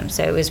the time.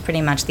 So it was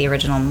pretty much the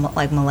original,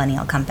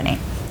 millennial company.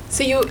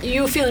 So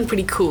you were feeling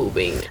pretty cool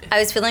being... I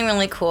was feeling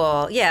really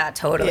cool. Yeah,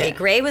 totally. Yeah.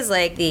 Grey was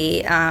like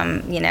the,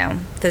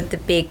 the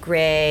big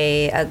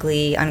gray,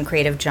 ugly,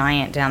 uncreative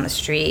giant down the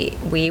street.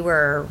 We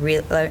were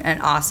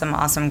an awesome,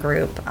 awesome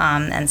group.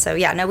 And so,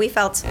 we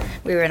felt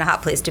we were in a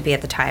hot place to be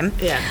at the time.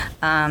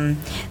 Yeah.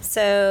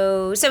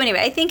 So anyway,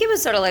 I think it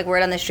was sort of like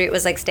word on the street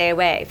was like, stay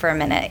away for a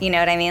minute. You know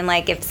what I mean?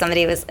 Like if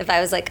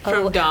I was like,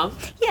 From Dom?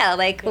 Yeah,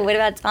 like, what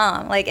about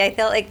Tom? Like, I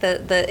felt like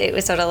it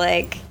was sort of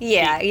like,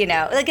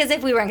 like as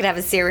if we weren't going to have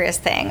a serious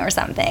thing or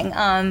something.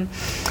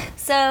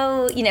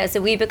 So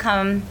we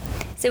become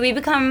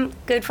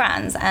good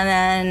friends, and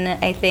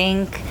then I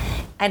think,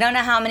 I don't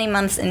know how many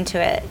months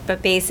into it,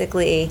 but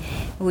basically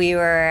we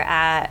were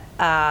at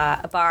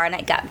a bar and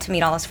I got to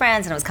meet all his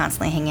friends, and I was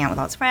constantly hanging out with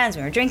all his friends.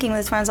 We were drinking with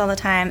his friends all the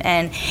time,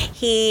 and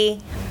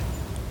his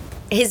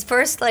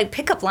first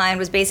pickup line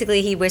was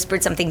basically he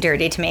whispered something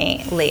dirty to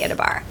me late at a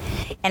bar.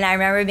 And I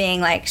remember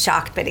being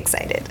shocked but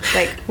excited.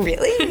 Like,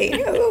 really?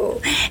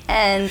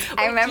 And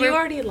I remember... Do you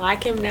already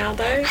like him now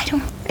though?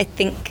 I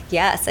think,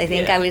 yes. I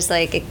think I was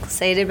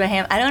excited by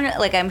him. I don't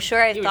know, I'm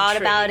sure I thought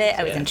about it.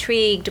 I was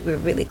intrigued. We were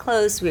really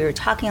close. We were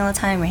talking all the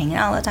time. We were hanging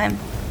out all the time.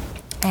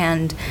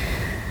 And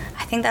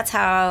I think that's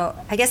how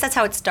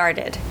it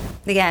started.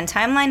 Again,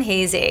 timeline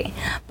hazy,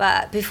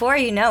 but before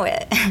you know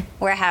it,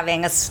 we're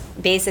having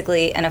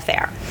basically an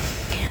affair.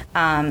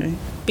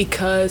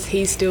 Because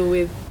he's still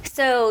with...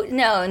 So,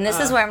 no, and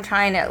this is where I'm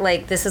trying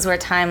to, this is where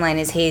timeline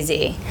is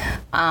hazy.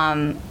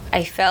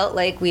 I felt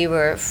like we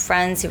were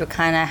friends who were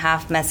kind of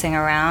half messing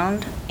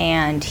around,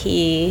 and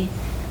he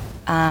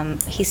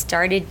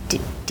started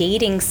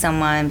dating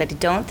someone, but I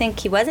don't think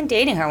he wasn't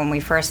dating her when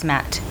we first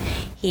met.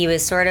 He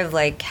was sort of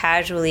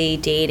casually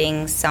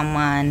dating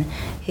someone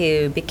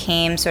who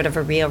became sort of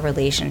a real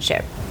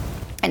relationship.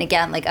 And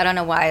again, I don't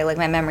know why,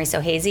 my memory's so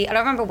hazy. I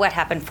don't remember what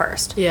happened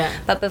first. Yeah.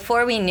 But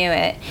before we knew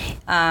it,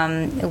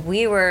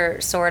 we were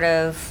sort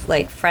of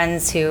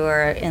friends who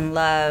were in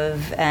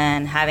love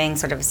and having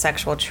sort of a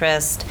sexual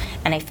tryst.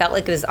 And I felt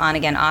like it was on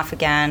again, off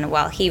again,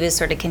 while he was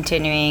sort of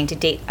continuing to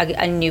date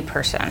a new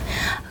person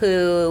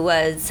who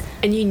was...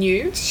 And you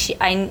knew?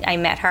 I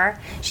met her.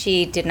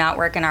 She did not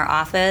work in our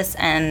office,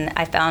 and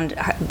I found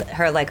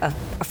her a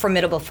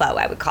formidable foe,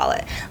 I would call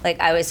it.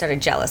 I was sort of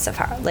jealous of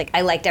her.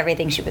 I liked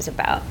everything she was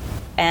about.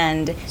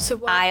 And So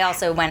what- I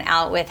also went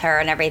out with her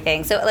and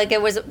everything. So like there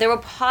were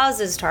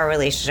pauses to our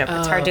relationship.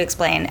 It's hard to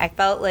explain. I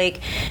felt like,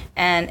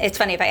 and it's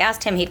funny, if I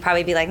asked him, he'd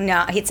probably be like,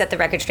 no, he'd set the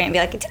record straight and be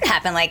like, it didn't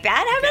happen like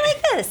that. It happened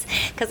like this.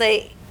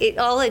 Because it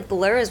all like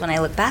blurs when I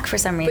look back for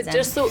some reason. But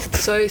just so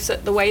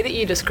the way that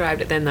you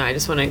described it then, though, I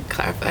just want to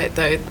clarify it,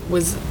 though,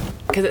 was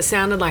because it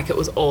sounded like it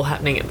was all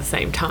happening at the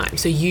same time.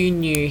 So you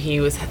knew he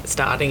was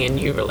starting a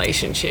new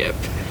relationship.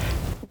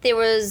 There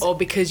was, or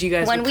because you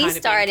guys when were we kind of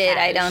started,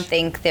 I engaged. don't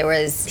think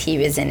he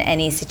was in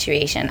any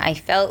situation. I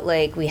felt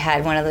like we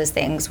had one of those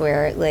things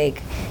where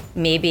like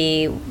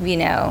maybe, you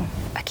know,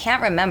 I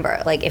can't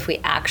remember like if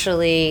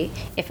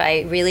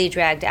I really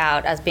dragged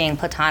out us being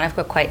platonic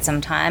for quite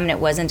some time, and it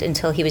wasn't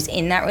until he was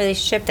in that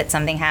relationship that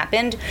something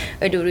happened,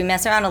 or did we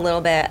mess around a little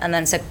bit and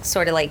then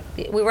sort of like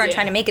we weren't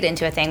trying to make it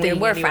into a thing. We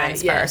were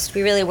friends first.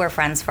 We really were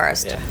friends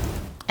first. Yeah.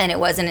 And it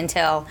wasn't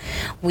until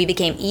we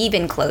became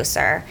even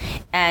closer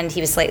and he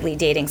was slightly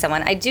dating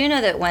someone. I do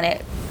know that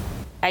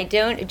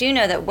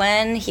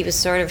when he was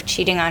sort of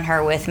cheating on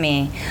her with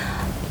me,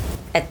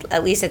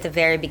 at least at the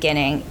very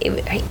beginning,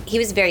 he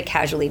was very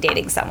casually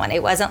dating someone.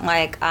 It wasn't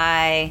like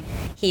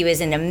he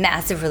was in a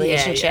massive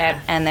relationship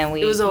and then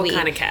it was all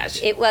kind of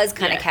cash. It was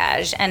kind of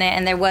cash,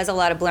 and there was a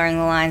lot of blurring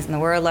the lines, and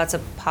there were lots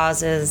of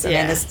pauses. I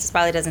mean, this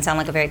probably doesn't sound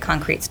like a very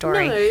concrete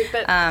story. No,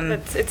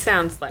 but it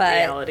sounds like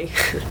reality.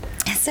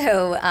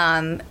 So,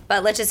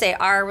 but let's just say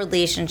our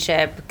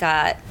relationship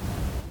got,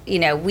 you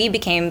know, we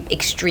became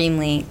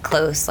extremely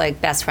close,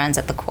 like best friends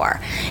at the core.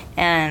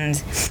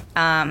 And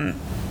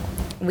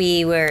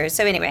we were,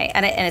 so anyway,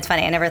 and it's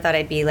funny, I never thought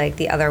I'd be like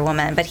the other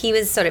woman, but he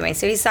was so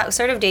he's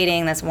sort of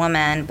dating this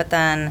woman, but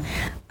then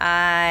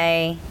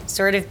I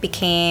sort of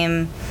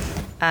became,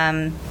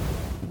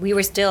 we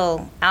were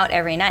still out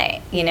every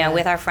night, you know,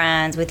 with our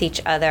friends, with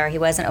each other. He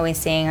wasn't always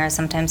seeing her.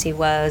 Sometimes he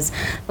was.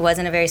 It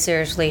wasn't a very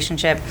serious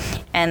relationship.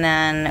 And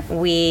then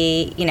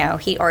we, you know,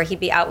 he'd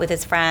be out with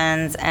his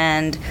friends,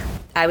 and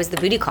I was the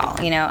booty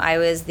call. You know, I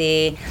was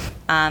the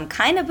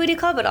kind of booty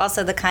call, but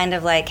also the kind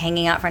of like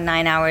hanging out for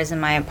 9 hours in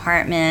my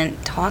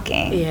apartment,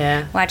 talking,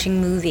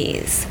 watching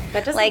movies.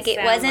 That doesn't like it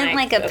sound wasn't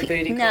like a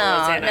booty call. no,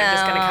 I'm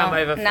just going to come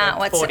over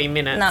for 40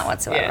 minutes. Not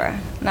whatsoever.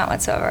 Not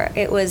whatsoever.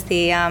 It was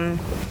the.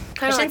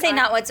 I shouldn't say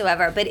not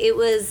whatsoever, but it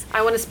was.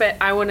 I want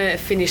to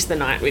finish the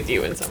night with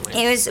you in some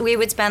way. It was. We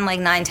would spend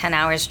like 9-10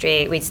 hours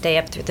straight. We'd stay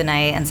up through the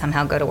night and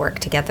somehow go to work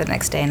together the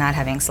next day, not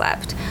having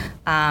slept.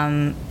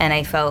 And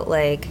I felt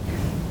like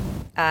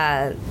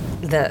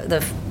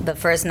the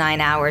first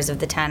 9 hours of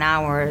the 10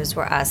 hours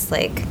were us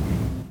like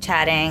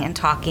chatting and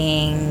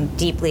talking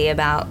deeply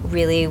about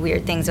really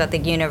weird things about the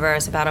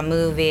universe, about a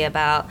movie,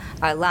 about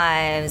our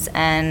lives,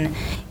 and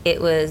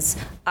it was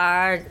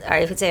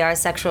I would say our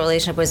sexual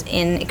relationship was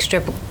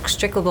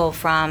inextricable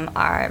from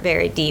our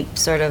very deep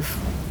sort of,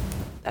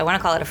 I want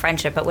to call it a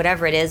friendship, but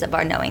whatever it is, of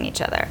our knowing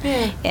each other.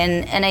 Yeah.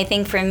 And I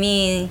think for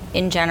me,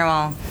 in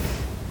general,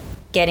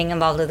 getting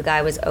involved with a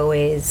guy was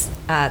always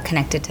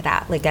connected to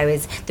that. Like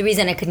the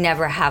reason I could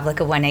never have like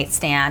a one-night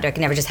stand, or I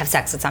could never just have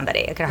sex with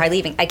somebody. I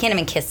can't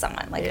even kiss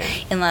someone,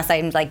 unless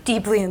I'm like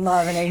deeply in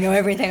love and I know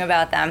everything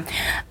about them.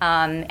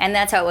 And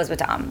that's how it was with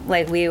Tom.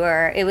 Like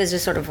it was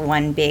just sort of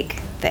one big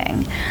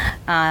thing.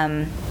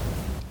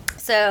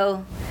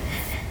 So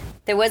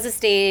there was a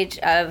stage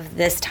of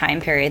this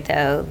time period,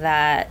 though,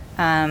 that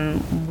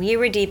we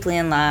were deeply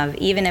in love,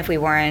 even if we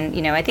weren't,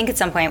 you know, I think at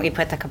some point we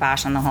put the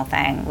kibosh on the whole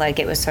thing. Like,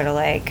 it was sort of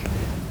like,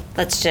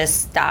 let's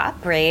just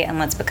stop, right, and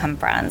let's become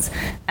friends.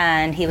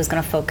 And he was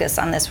going to focus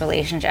on this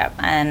relationship.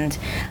 And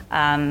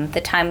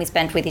the time we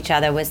spent with each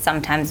other was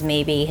sometimes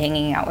maybe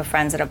hanging out with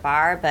friends at a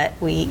bar, but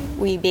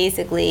we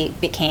basically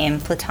became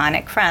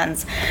platonic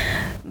friends.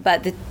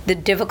 But the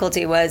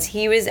difficulty was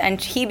he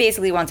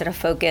basically wanted to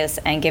focus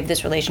and give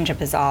this relationship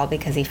his all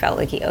because he felt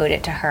like he owed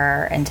it to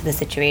her and to the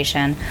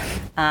situation.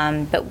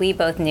 But we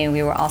both knew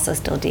we were also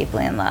still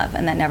deeply in love,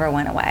 and that never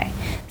went away.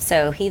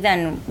 So he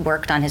then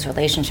worked on his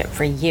relationship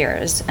for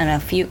years, and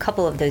a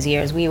couple of those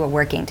years we were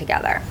working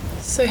together.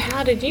 So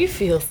how did you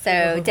feel?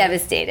 So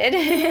devastated.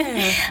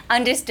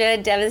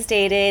 Understood,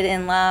 devastated,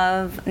 in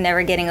love,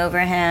 never getting over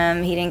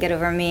him. He didn't get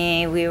over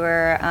me. We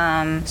were...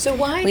 so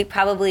why? We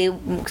probably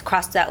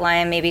crossed that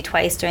line maybe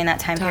twice during that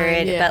time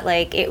period. Yeah. But,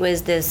 like, it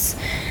was this...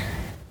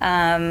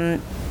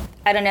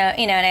 I don't know,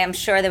 you know, and I'm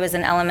sure there was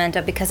an element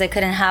of because I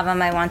couldn't have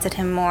him, I wanted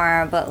him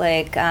more. But,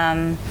 like,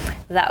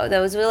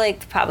 those were,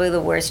 like, probably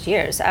the worst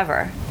years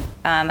ever.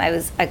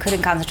 I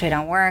couldn't concentrate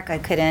on work. I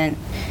couldn't...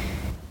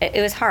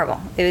 It was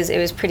horrible. It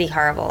was pretty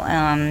horrible.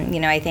 You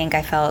know, I think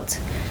I felt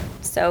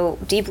so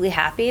deeply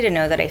happy to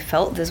know that I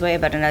felt this way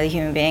about another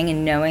human being,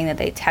 and knowing that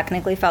they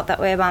technically felt that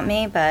way about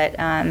me. But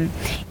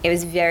it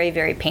was very,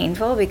 very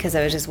painful because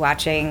I was just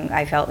watching.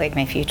 I felt like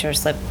my future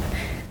slip,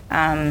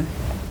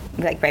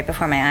 like right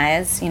before my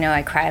eyes. You know,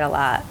 I cried a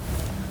lot.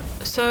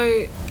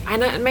 So I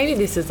know maybe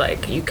this is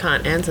like you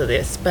can't answer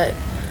this, but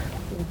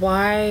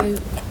why,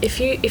 if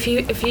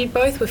you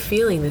both were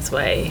feeling this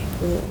way,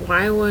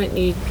 why weren't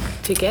you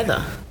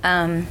together?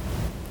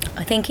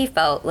 I think he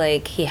felt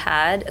like he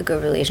had a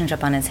good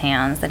relationship on his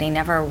hands that he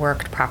never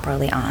worked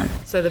properly on.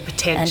 So the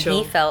potential.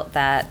 And he felt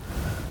that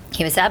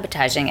he was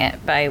sabotaging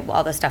it by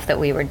all the stuff that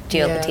we were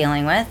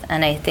dealing with.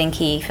 And I think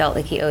he felt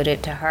like he owed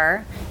it to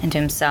her and to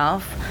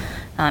himself.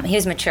 He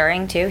was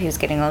maturing too. He was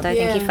getting older. I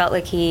think he felt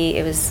like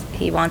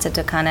he wanted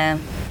to kind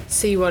of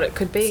see what it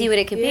could be.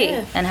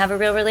 And have a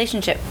real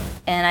relationship.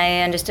 And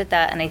I understood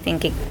that, and I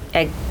think it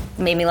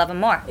made me love him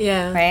more.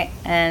 Yeah. Right?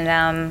 And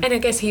I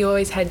guess he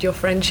always had your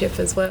friendship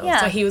as well. Yeah.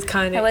 So he was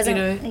kind of,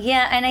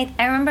 Yeah, and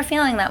I remember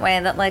feeling that way,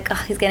 that like,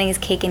 oh, he's getting his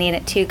cake and eating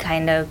it too,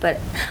 kind of. But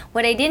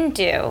what I didn't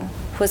do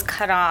was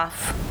cut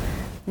off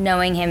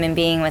knowing him and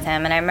being with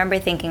him. And I remember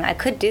thinking I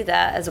could do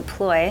that as a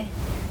ploy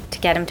to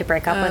get him to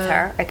break up with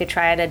her. I could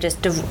try to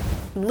just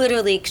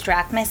literally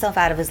extract myself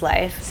out of his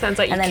life. Sounds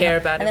like you care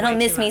about him. And then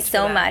he'll miss me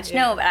so much.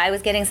 Yeah. No, but I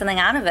was getting something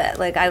out of it.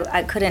 Like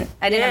I didn't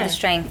have the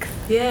strength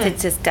to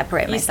just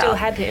separate myself. You still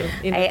had him.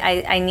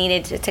 I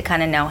needed to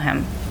kind of know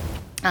him.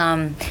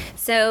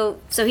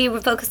 So he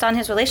focused on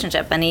his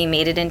relationship, and he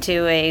made it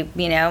into a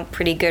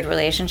pretty good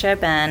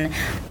relationship. And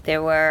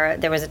there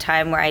was a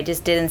time where I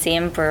just didn't see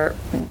him for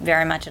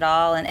very much at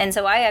all, and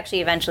so I actually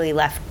eventually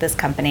left this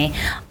company,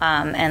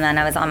 and then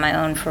I was on my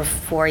own for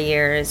 4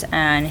 years,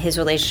 and his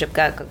relationship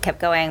kept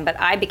going. But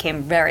I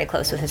became very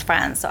close with his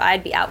friends, so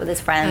I'd be out with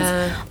his friends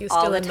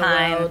all the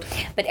time.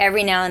 But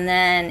every now and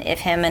then, if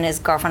him and his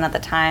girlfriend at the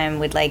time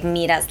would like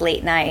meet us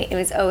late night, it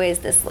was always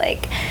this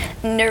like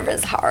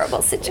nervous,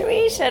 horrible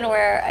situation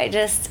where I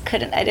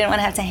didn't want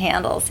to have to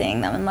handle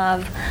seeing them in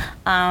love.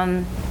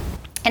 And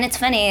it's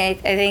funny, I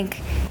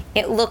think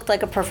it looked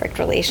like a perfect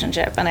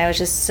relationship, and I was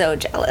just so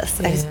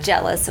jealous. Yeah. I was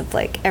jealous of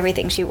like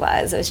everything she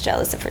was. I was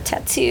jealous of her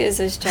tattoos.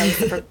 I was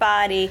jealous of her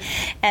body.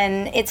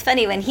 And it's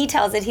funny when he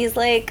tells it, he's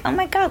like, "Oh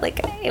my God,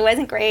 like it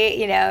wasn't great."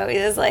 He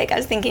was like, "I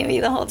was thinking of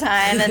you the whole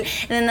time."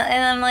 And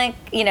I'm like,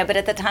 but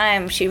at the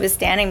time she was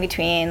standing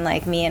between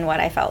like me and what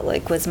I felt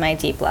like was my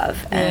deep love.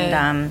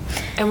 Yeah.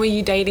 And were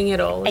you dating at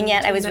all? And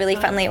yet I was really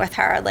friendly with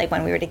her. Like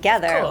when we were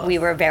together, we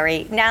were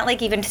very, not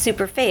like even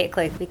super fake.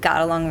 Like we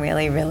got along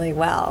really, really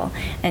well.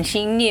 And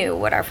she knew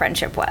what our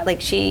friendship was.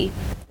 Like she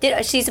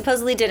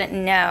supposedly didn't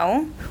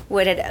know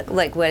what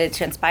had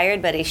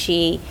transpired, but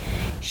she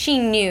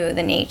knew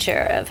the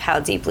nature of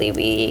how deeply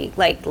we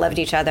like loved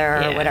each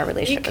other or what our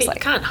relationship was like.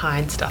 You can't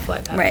hide stuff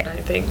like that, right. I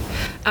don't think.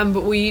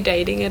 But were you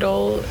dating at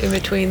all in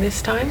between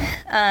this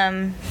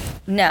time?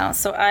 No.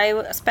 So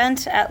I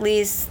spent at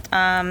least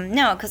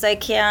no, because I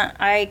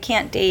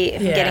can't date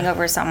if I'm getting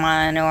over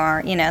someone,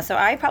 or so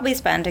I probably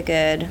spent a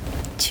good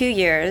 2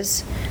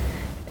 years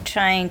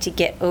trying to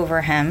get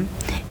over him,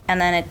 and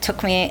then it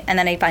took me, and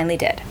then I finally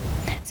did.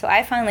 So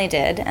I finally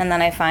did, and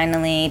then I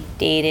finally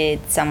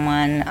dated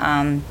someone.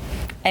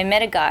 I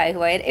met a guy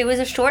who it was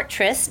a short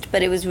tryst,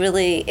 but it was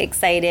really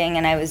exciting,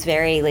 and I was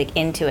very like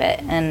into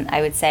it. And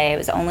I would say it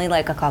was only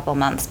like a couple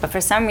months, but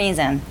for some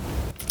reason,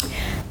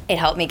 it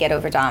helped me get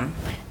over Dom.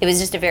 It was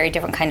just a very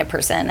different kind of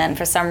person, and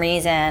for some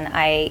reason,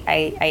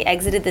 I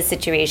exited the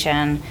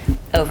situation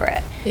over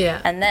it. Yeah.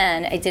 And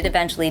then I did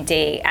eventually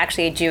date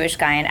actually a Jewish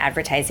guy in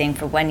advertising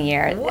for 1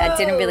 year. Whoa. That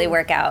didn't really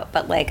work out,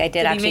 but like I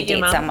did actually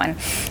date someone.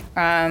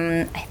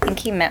 I think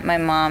he met my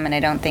mom, and I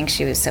don't think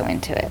she was so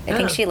into it. I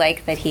think she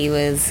liked that he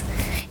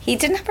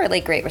didn't have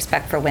really great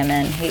respect for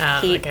women. He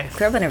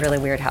grew up in a really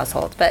weird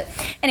household. But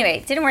anyway,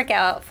 it didn't work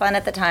out. Fun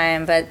at the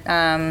time, but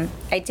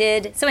I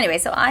did. So anyway,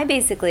 so I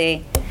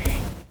basically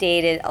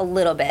dated a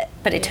little bit,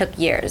 but it took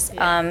years.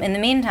 In the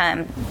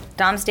meantime,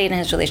 Dom stayed in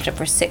his relationship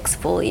for 6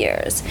 full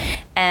years,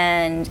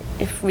 and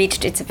it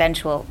reached its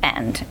eventual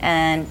end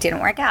and didn't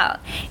work out.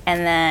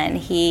 And then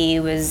he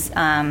was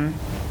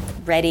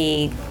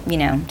ready,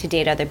 to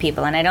date other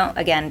people. And I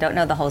don't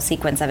know the whole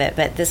sequence of it,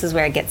 but this is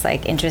where it gets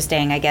like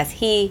interesting. I guess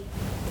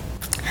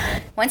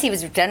once he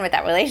was done with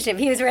that relationship,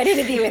 he was ready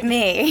to be with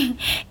me.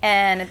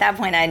 And at that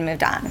point, I'd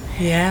moved on.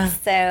 Yeah.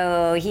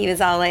 So he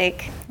was all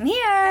like, I'm here.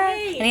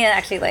 Hey. And he had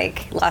actually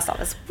like lost all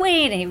this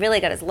weight, and he really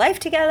got his life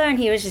together, and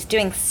he was just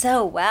doing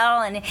so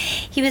well. And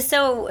he was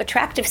so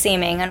attractive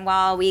seeming. And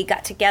while we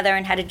got together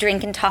and had a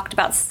drink and talked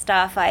about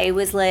stuff, I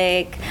was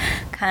like,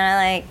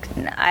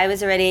 I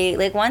was already,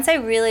 like once I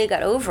really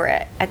got over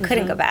it, I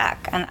couldn't go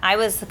back. And I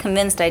was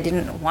convinced I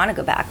didn't want to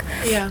go back.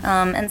 Yeah.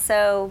 And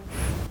so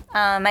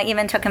I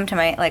even took him to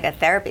a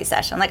therapy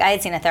session. Like I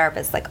had seen a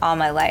therapist like all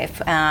my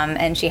life,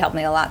 and she helped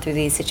me a lot through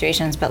these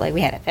situations. But like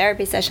we had a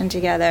therapy session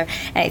together,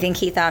 and I think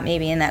he thought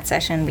maybe in that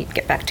session we'd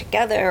get back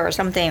together or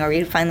something, or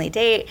we'd finally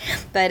date.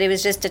 But it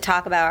was just to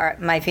talk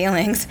about my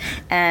feelings,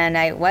 and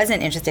I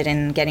wasn't interested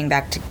in getting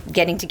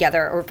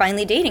together or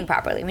finally dating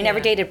properly. We never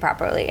dated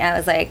properly. And I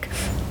was like,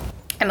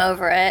 I'm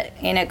over it,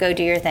 go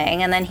do your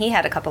thing. And then he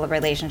had a couple of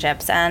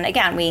relationships. And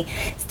again, we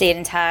stayed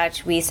in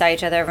touch. We saw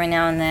each other every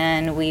now and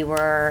then. We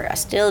were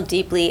still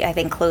deeply, I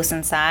think, close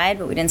inside,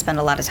 but we didn't spend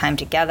a lot of time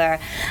together.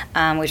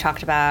 We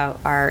talked about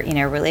our,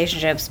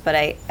 relationships,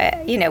 but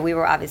we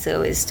were obviously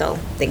always still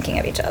thinking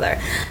of each other.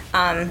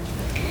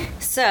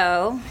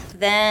 So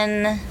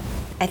then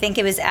I think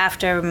it was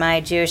after my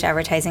Jewish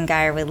advertising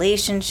guy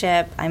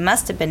relationship. I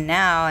must have been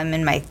now. I'm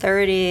in my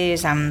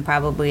 30s. I'm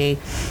probably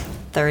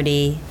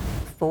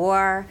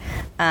 34.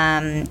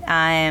 I'm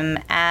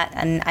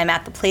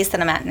at the place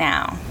that I'm at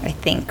now, I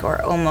think, or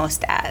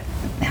almost at.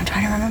 I'm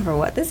trying to remember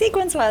what the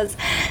sequence was.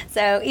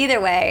 So either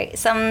way,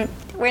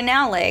 we're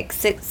now like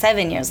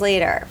 6-7 years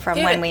later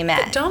from when we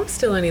met. But Dom's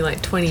still only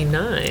like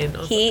 29.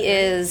 He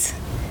is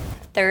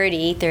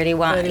 30,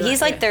 31.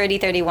 He's like 30,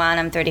 31.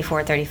 I'm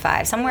 34,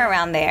 35, somewhere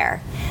around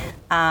there.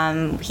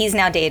 He's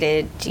now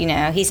dated,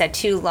 he's had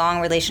 2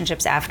 long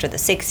relationships after the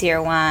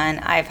 6-year one.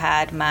 I've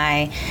had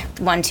my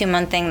 1-2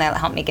 month thing that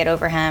helped me get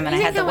over him, and I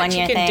had the 1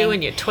 year thing. You can do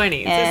in your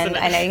 20s, and isn't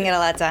it? I know you can get a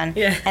lot done.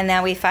 Yeah. And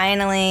now we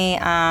finally,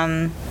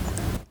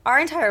 our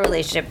entire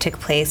relationship took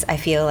place, I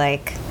feel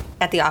like,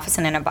 at the office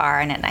and in a bar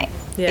and at night.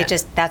 Yeah.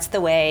 That's the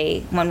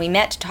way, when we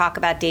met to talk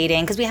about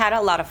dating, because we had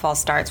a lot of false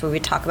starts where we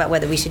talk about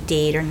whether we should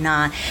date or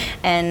not.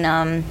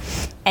 And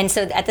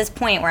so at this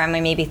point where I'm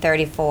maybe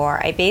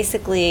 34, I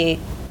basically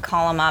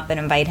call him up and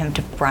invite him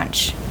to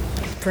brunch.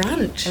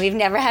 Brunch? We've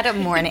never had a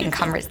morning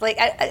conversation. Like,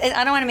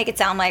 I don't want to make it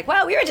sound like,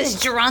 wow, we were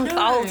just drunk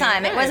all the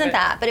time. It wasn't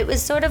that. But it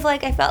was sort of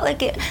like, I felt like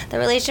the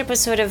relationship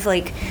was sort of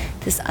like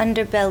this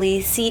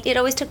underbelly seat. It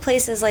always took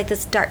place as like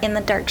this in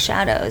the dark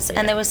shadows. Yeah.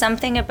 And there was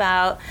something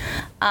about,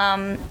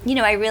 I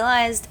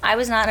realized I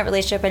was not in a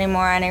relationship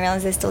anymore, and I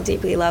realized I still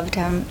deeply loved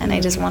him, and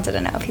I just wanted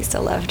to know if he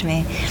still loved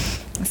me.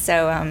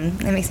 So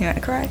it makes me want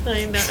to cry.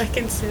 I know, I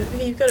can see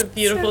it. You've got a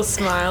beautiful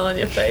smile on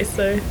your face,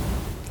 though.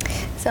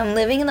 So I'm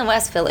living in the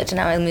West Village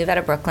now. I moved out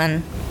of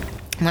Brooklyn.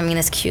 I'm living in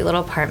this cute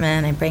little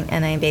apartment. I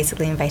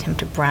basically invite him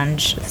to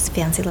brunch, this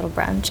fancy little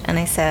brunch. And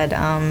I said,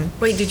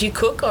 wait, did you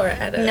cook or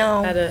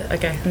no?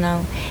 Okay.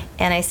 No.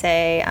 And I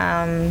say,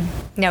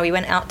 no, we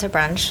went out to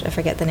brunch. I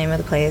forget the name of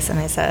the place. And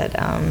I said,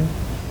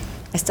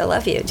 I still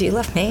love you. Do you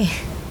love me?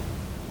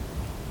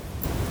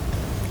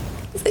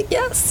 He's like,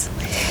 yes.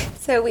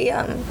 So we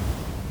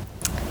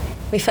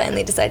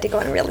finally decided to go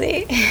on a real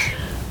date.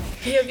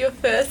 You have your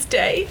first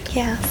date?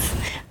 Yes.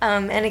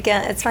 And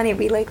again, it's funny,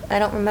 I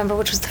don't remember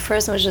which was the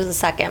first and which was the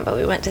second, but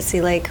we went to see,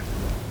 I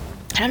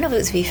don't know if it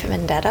was V for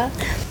Vendetta.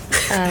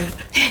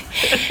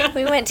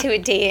 We went to a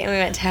date and we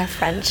went to have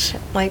French,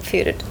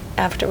 food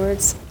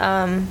afterwards. We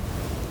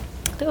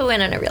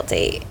went on a real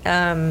date,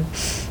 and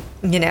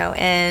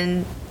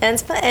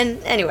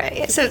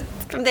anyway, so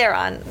from there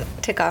on,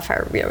 took off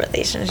our real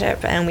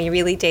relationship, and we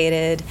really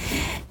dated,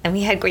 and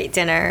we had great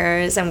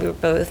dinners, and we were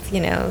both,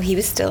 he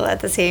was still at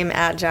the same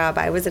ad job,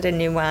 I was at a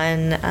new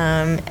one,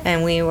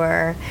 and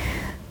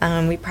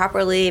we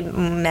properly,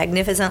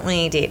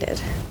 magnificently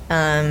dated,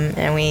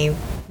 and we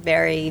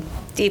very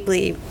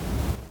deeply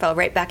fell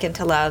right back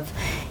into love,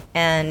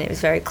 and it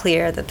was very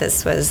clear that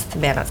this was the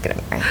man I was going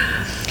to marry.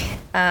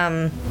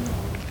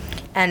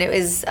 And it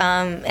was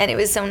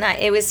so nice.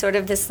 It was sort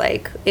of this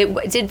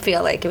it did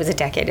feel like it was a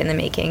decade in the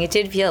making. It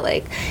did feel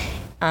like,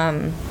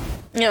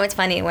 it's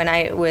funny when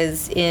I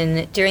was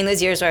during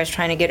those years where I was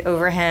trying to get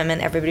over him and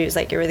everybody was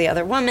like, you were the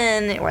other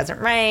woman, it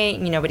wasn't right,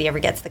 nobody ever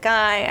gets the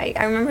guy.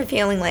 I remember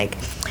feeling like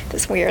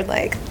this weird,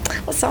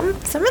 well, some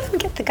of them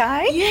get the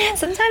guy. Yeah.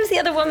 Sometimes the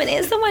other woman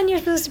is the one you're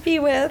supposed to be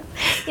with,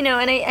 and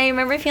I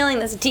remember feeling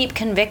this deep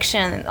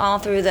conviction all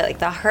through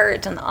the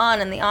hurt and the on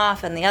and the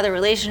off and the other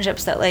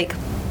relationships that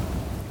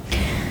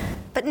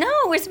but no,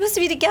 we're supposed to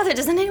be together.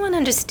 Doesn't anyone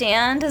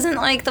understand?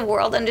 Doesn't the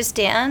world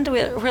understand?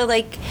 We're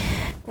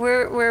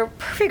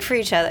perfect for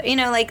each other.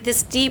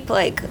 This deep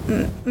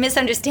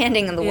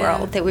misunderstanding in the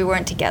world that we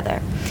weren't together.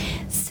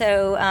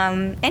 So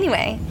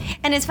anyway,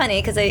 and it's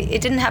funny because it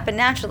didn't happen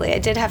naturally. I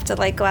did have to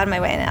go out of my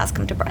way and ask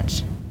him to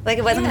brunch.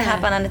 It wasn't going to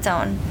happen on its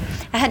own.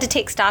 I had to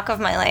take stock of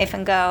my life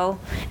and go,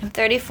 I'm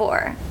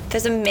 34.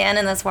 There's a man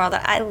in this world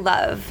that I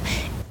love,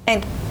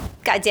 and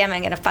God damn,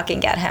 I'm gonna fucking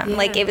get him.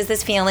 Yeah. It was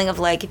this feeling of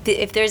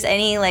if there's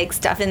any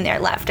stuff in there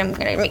left, I'm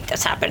gonna make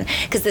this happen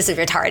because this is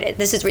retarded.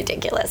 This is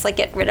ridiculous.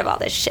 Get rid of all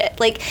this shit.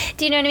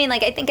 Do you know what I mean?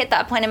 I think at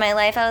that point in my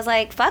life, I was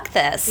like, fuck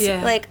this.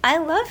 Yeah. I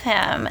love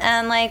him,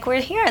 and we're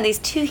here, these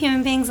 2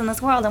 human beings in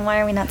this world, and why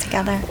are we not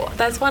together? Well,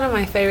 that's one of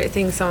my favorite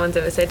things someone's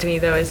ever said to me,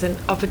 though, is an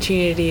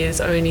opportunity is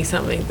only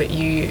something that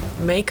you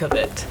make of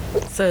it.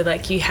 So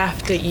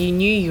you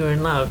knew you were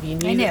in love. You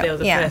knew that there was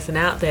a person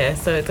out there.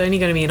 So it's only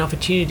going to be an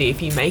opportunity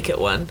if you make it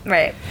one.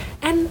 Right.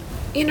 And,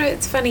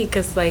 it's funny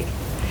because,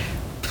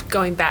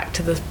 going back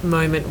to the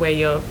moment where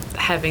you're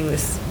having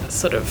this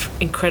sort of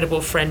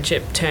incredible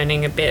friendship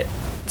turning a bit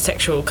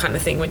sexual kind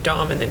of thing with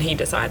Dom, and then he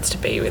decides to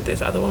be with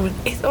this other woman.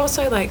 It's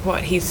also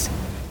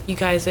you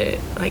guys are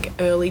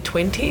early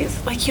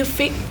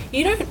 20s.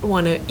 You don't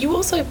want to. You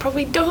also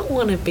probably don't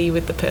want to be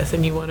with the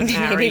person you want to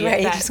marry. Maybe, right? At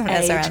You that just want to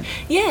mess around.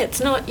 Yeah,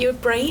 it's not. Your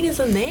brain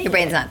isn't there. Your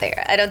brain's not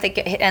there. I don't think.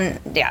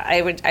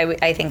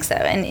 I think so.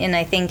 And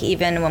I think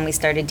even when we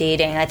started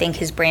dating, I think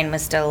his brain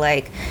was still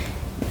like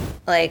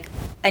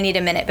I need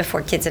a minute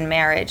before kids and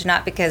marriage,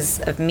 not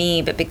because of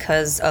me, but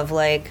because of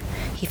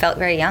he felt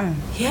very young.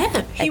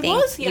 Yeah, he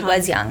was young. He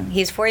was young.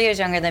 He's 4 years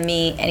younger than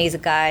me, and he's a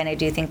guy, and I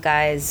do think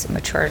guys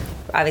mature,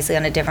 obviously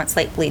on a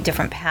slightly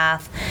different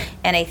path.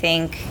 And I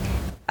think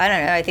I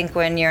don't know. I think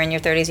when you're in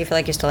your 30s, you feel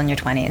like you're still in your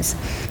 20s.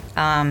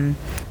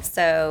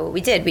 So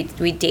we did.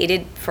 We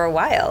dated for a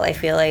while. I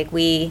feel like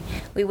we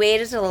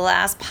waited till the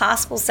last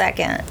possible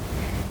second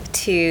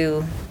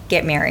to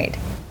get married,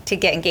 to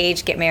get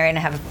engaged, get married, and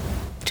have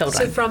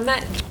children. So from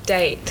that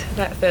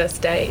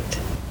first date,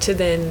 to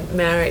then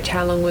marriage,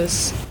 how long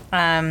was?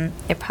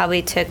 It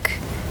probably took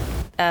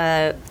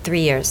 3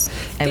 years,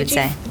 I would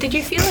say. Did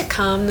you feel a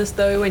calmness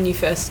though when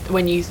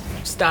you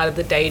started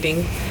the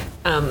dating?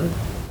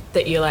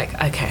 That you're like,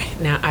 okay,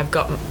 now I've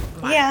got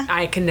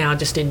I can now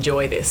just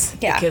enjoy this.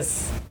 Yeah.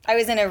 Because I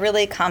was in a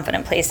really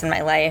confident place in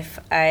my life.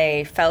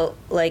 I felt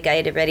like I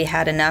had already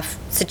had enough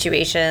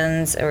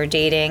situations or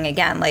dating.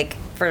 Again, like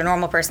for a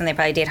normal person, they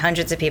probably date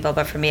hundreds of people,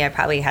 but for me, I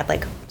probably had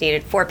like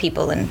dated 4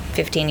 people in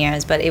 15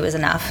 years, but it was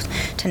enough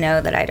to know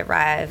that I'd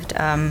arrived.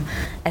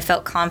 I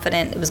felt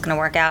confident it was going to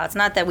work out. It's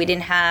not that we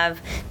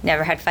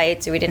never had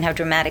fights or we didn't have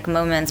dramatic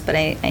moments, but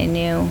I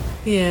knew.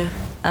 Yeah.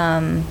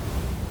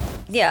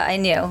 Yeah, I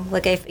knew.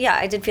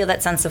 I did feel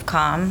that sense of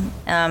calm.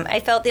 I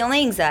felt the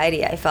only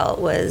anxiety I felt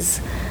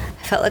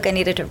like I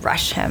needed to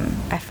rush him.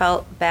 I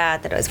felt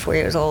bad that I was 4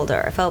 years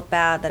older. I felt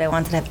bad that I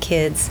wanted to have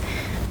kids.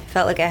 I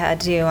felt like I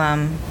had to.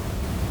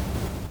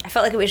 I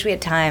felt like I wish we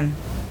had time.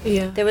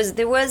 Yeah.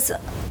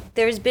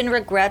 There's been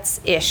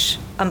regrets-ish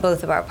on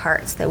both of our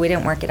parts that we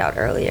didn't work it out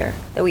earlier.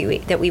 That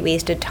we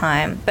wasted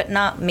time, but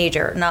not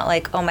major. Not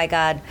like, oh my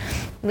God,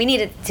 we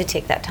needed to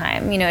take that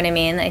time. You know what I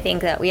mean? I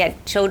think that we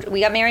had children. We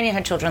got married and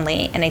had children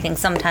late, and I think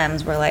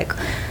sometimes we're like,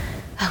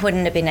 oh,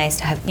 wouldn't it be nice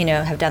to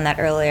have done that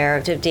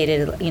earlier, to have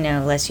dated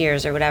less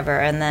years or whatever,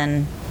 and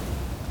then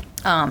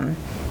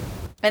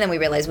we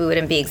realized we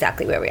wouldn't be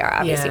exactly where we are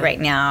obviously right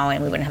now,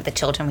 and we wouldn't have the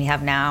children we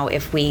have now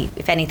if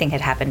anything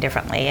had happened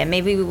differently, and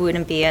maybe we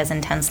wouldn't be as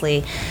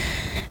intensely.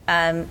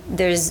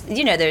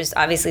 There's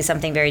obviously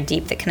something very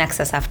deep that connects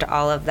us after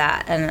all of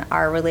that, and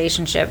our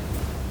relationship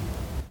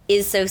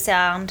is so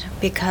sound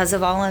because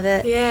of all of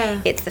it. Yeah.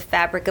 It's the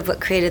fabric of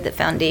what created the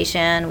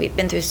foundation. We've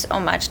been through so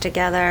much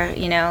together,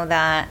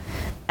 that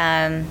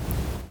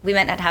we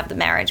might not have the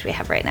marriage we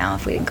have right now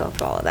if we didn't go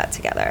through all of that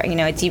together.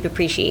 A deep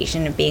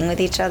appreciation of being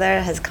with each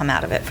other has come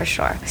out of it for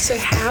sure. So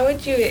how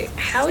would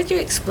you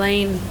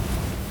explain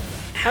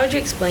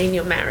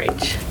your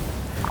marriage?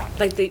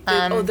 Like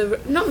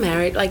not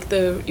married, like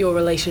your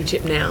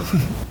relationship now.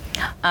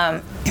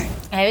 I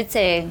would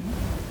say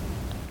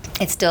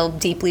it's still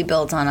deeply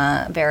built on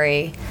a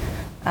very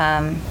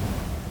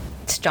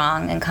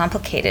strong and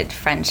complicated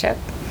friendship.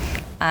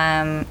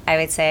 I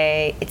would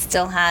say it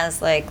still has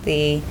like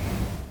the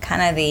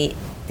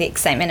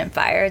excitement and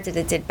fire that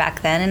it did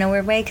back then in a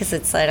weird way, because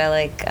it's sort of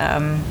like,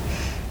 I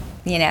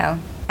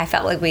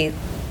felt like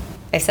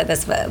I said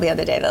this the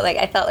other day, that like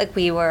I felt like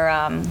we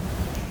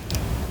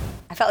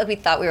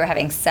thought we were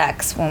having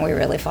sex when we were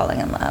really falling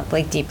in love,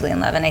 like deeply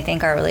in love. And I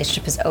think our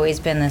relationship has always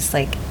been this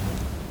like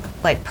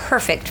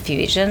perfect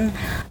fusion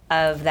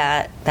of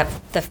the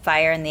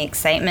fire and the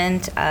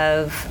excitement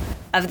of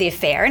the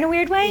affair in a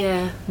weird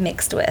way,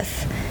 mixed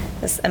with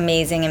this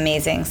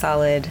amazing,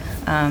 solid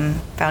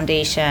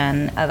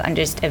foundation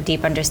of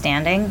deep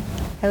understanding,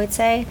 I would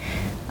say.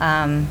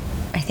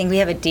 I think we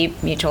have a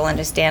deep mutual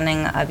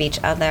understanding of each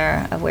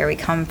other, of where we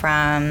come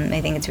from.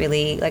 I think it's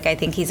really, I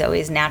think he's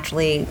always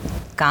naturally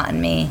gotten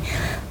me,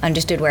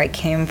 understood where I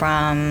came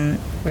from,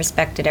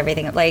 respected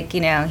everything.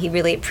 He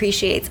really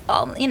appreciates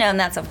all, and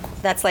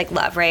that's like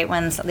love, right?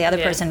 When the other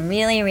person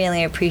really,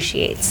 really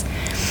appreciates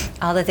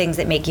all the things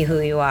that make you who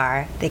you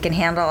are. They can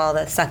handle all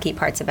the sucky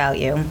parts about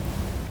you.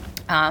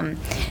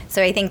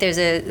 So I think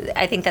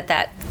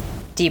that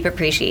deep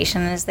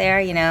appreciation is there,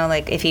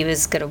 if he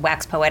was going to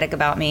wax poetic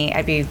about me,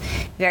 I'd be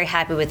very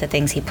happy with the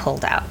things he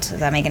pulled out. Does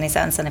that make any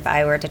sense? And if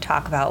I were to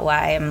talk about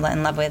why I'm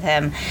in love with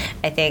him,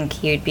 I think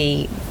he would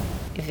be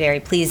very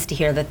pleased to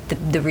hear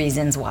the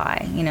reasons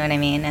why, you know what I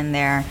mean? And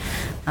they're,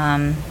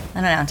 I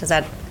don't know, does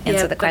that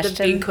answer the question?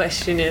 The big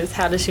question is,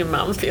 how does your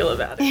mom feel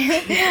about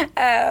it?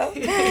 Oh,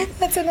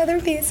 that's another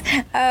piece.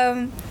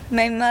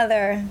 My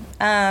mother,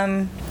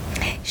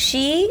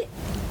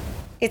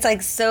 it's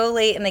like so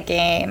late in the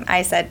game.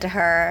 I said to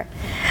her,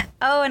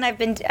 "Oh, and I've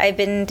been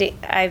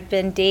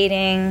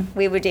dating.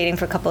 We were dating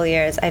for a couple of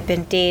years. I've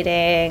been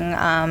dating.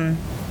 I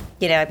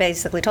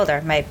basically told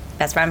her my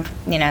best friend,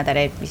 that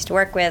I used to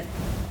work with.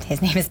 His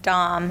name is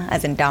Dom,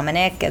 as in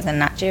Dominic, as in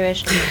not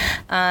Jewish.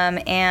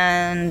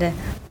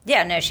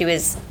 She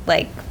was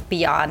like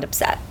beyond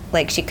upset.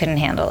 Like she couldn't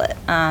handle it.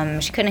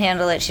 She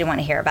didn't want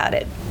to hear about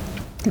it.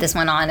 This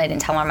went on. I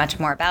didn't tell her much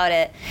more about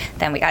it.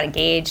 Then we got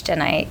engaged,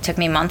 and it took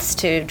me months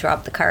to draw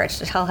up the courage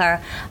to tell her.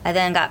 I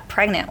then got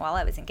pregnant while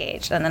I was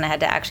engaged, and then I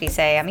had to actually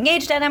say, I'm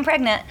engaged and I'm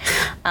pregnant.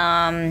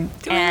 And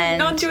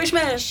non-Jewish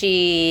man.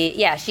 She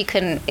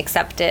couldn't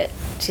accept it.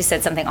 She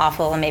said something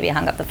awful and maybe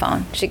hung up the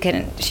phone. She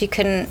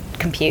couldn't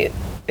compute.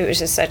 It was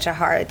just such a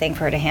hard thing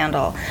for her to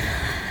handle.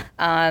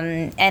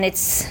 And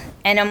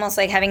almost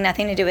like having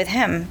nothing to do with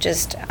him,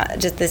 just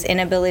this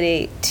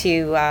inability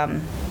to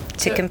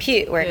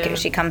compute where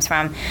she comes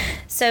from.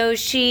 So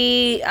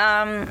she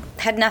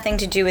had nothing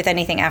to do with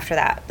anything after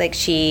that. Like,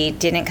 she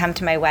didn't come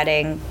to my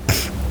wedding.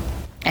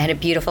 I had a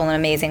beautiful and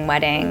amazing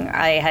wedding.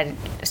 I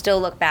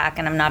still look back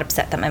and I'm not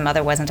upset that my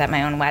mother wasn't at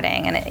my own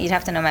wedding. And you'd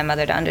have to know my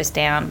mother to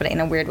understand, but in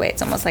a weird way,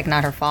 it's almost like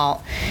not her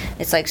fault.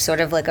 It's like sort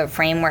of like a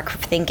framework for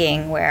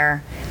thinking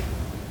where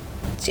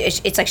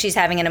it's like she's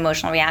having an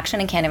emotional reaction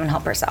and can't even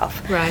help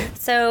herself. Right.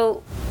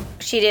 So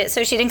she did.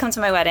 So she didn't come to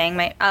my wedding.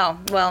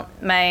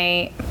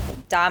 My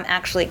Dom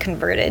actually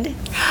converted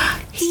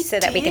so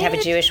that we could have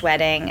a Jewish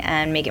wedding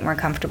and make it more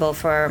comfortable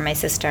for my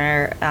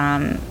sister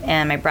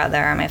and my brother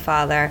and my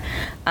father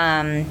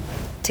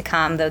to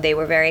come, though they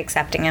were very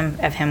accepting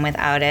of him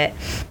without it.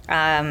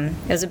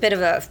 It was a bit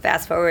of a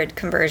fast-forward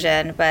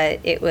conversion,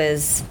 but it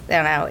was, I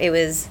don't know, it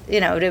was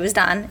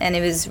done, and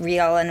it was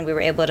real, and we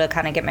were able to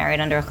kind of get married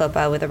under a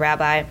chuppah with a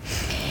rabbi.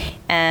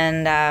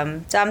 And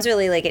Dom's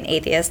really like an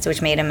atheist,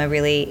 which made him a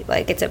really,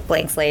 like, it's a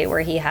blank slate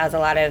where he has a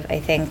lot of, I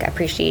think,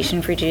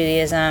 appreciation for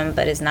Judaism,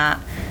 but is not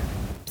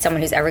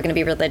someone who's ever going to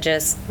be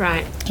religious.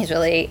 Right. He's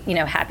really,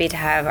 happy to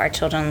have our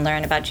children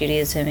learn about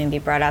Judaism and be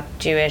brought up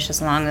Jewish,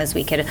 as long as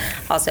we could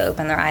also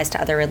open their eyes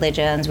to other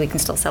religions. We can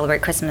still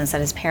celebrate Christmas at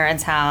his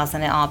parents' house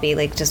and it all be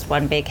like just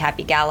one big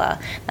happy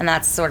gala. And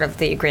that's sort of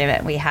the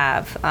agreement we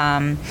have,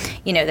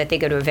 that they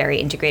go to a very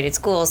integrated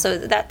school. So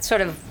that's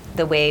sort of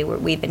the way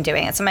we've been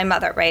doing it. So my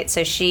mother, right?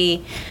 So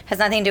she has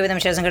nothing to do with him.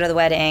 She doesn't go to the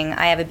wedding.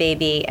 I have a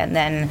baby. And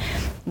then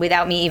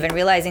without me even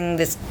realizing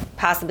this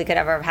possibly could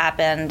ever have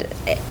happened,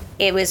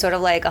 it was sort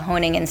of like a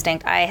honing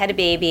instinct. I had a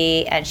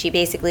baby and she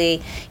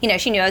basically,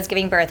 she knew I was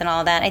giving birth and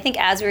all that. I think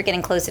as we were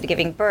getting closer to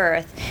giving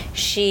birth,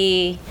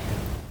 she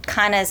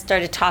kind of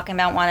started talking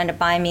about wanting to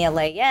buy me a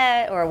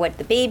layette or what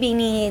the baby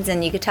needs,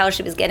 and you could tell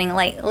she was getting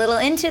like a little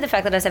into the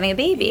fact that I was having a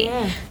baby.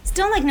 Yeah.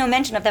 Still like no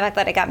mention of the fact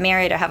that I got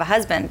married or have a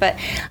husband, but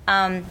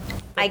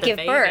I give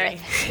birth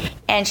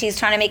and she's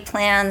trying to make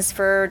plans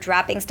for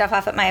dropping stuff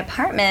off at my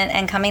apartment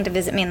and coming to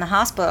visit me in the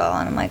hospital,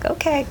 and I'm like,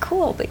 okay,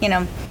 cool, but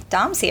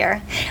Dom's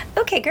here.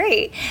 Okay,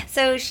 great.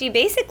 So she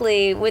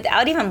basically,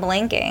 without even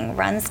blinking,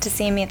 runs to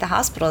see me at the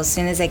hospital as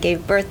soon as I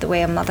gave birth, the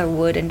way a mother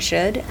would and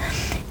should.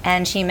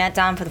 And she met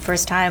Dom for the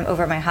first time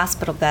over my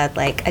hospital bed,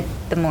 like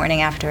the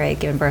morning after I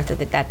had given birth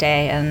that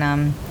day,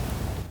 and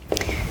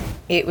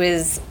it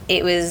was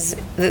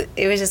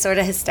just sort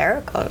of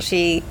hysterical.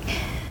 She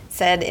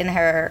said in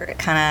her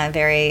kind of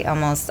very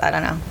almost, I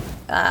don't know,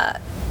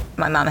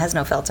 my mom has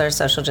no filter,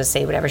 so she'll just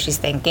say whatever she's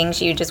thinking.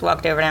 She just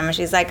walked over to him and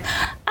she's like,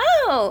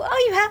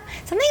 oh, you have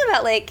something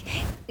about like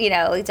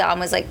Dom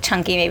was like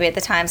chunky maybe at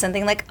the time,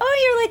 something like, oh,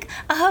 you're like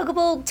a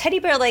huggable teddy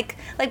bear like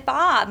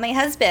Bob, my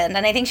husband.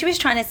 And I think she was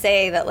trying to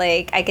say that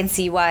like, I can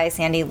see why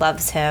Sandy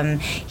loves him.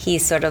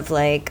 He's sort of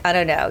like, I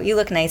don't know, you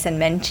look nice and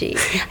menschy.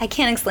 I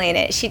can't explain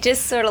it. She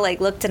just sort of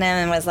like looked at him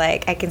and was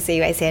like, I can see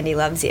why Sandy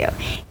loves you.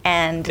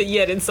 And but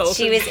yet insulted.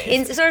 She was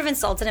sort of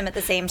insulted him at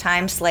the same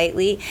time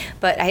slightly,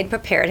 but I had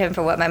prepared him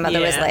for what my mother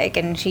was like,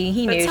 and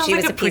he knew she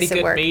was a piece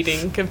of work. Pretty good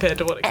meeting compared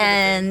to what it could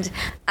have been.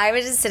 I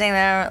was just sitting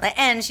there,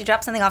 and she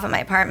dropped something off at my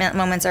apartment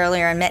moments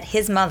earlier and met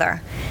his mother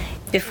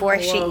before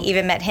she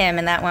even met him,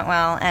 and that went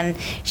well. And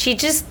it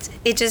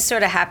just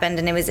sort of happened,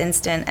 and it was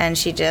instant, and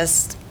she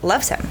just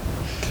loves him.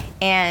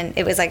 And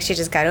it was like she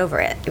just got over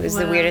it. It was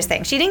the weirdest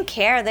thing. She didn't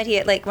care that he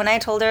had, like, when I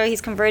told her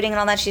he's converting and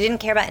all that, she didn't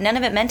care about it. None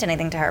of it meant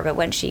anything to her. But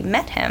when she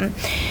met him,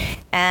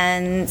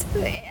 and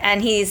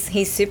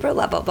he's super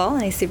lovable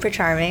and he's super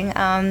charming,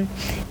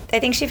 I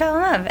think she fell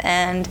in love.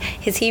 And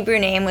his Hebrew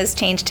name was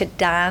changed to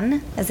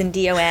Don, as in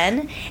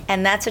D-O-N,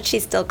 and that's what she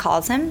still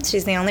calls him.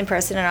 She's the only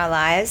person in our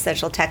lives that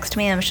she'll text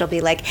me and she'll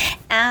be like,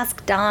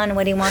 ask Don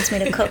what he wants me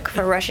to cook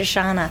for Rosh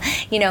Hashanah,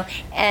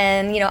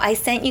 and I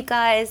sent you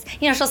guys,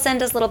 she'll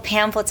send us little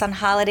pamphlets on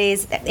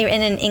holidays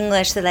in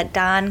English so that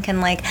Don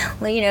can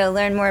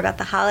learn more about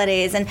the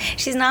holidays. And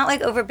she's not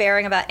like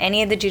overbearing about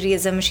any of the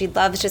Judaism. She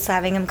loves just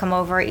having him come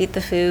over, eat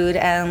the food,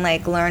 and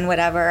like learn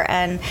whatever.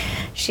 And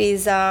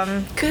she's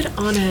good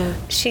on her.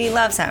 She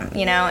loves him,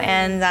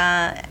 and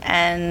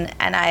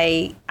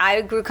I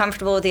grew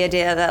comfortable with the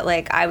idea that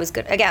like I was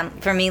good. Again,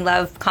 for me,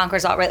 love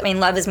conquers all. I mean,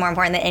 love is more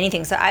important than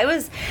anything. So I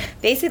was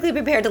basically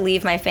prepared to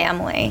leave my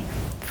family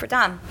for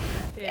Dom.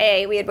 Yeah.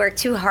 A, we had worked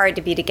too hard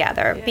to be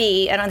together. Yeah.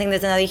 B, I don't think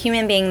there's another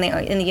human being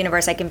in the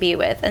universe I can be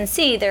with. And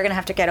C, they're going to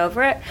have to get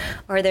over it.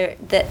 Or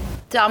that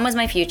Dom was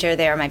my future,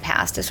 they are my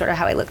past, is sort of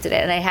how I looked at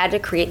it. And I had to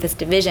create this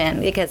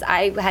division because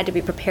I had to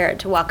be prepared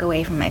to walk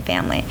away from my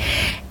family.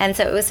 And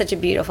so it was such a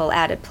beautiful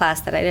added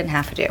plus that I didn't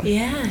have to do.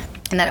 Yeah.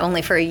 And that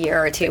only for a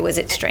year or two was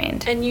it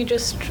strained. And you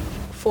just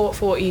fought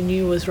for what you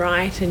knew was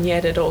right, and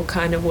yet it all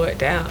kind of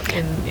worked out.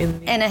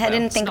 And I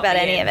didn't think about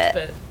any of it.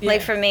 But, yeah.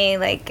 Like for me,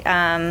 like...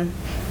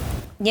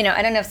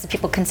 I don't know if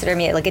people consider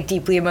me like a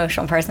deeply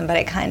emotional person, but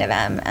I kind of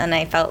am. And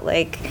I felt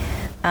like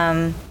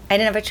I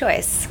didn't have a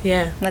choice.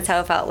 Yeah. That's how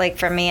it felt. Like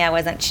for me, I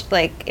wasn't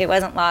it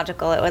wasn't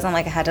logical. It wasn't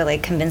like I had to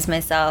like convince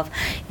myself.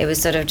 It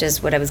was sort of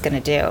just what I was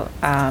going to do.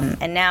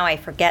 And now I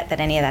forget that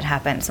any of that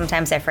happened.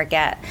 Sometimes I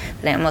forget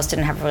that I almost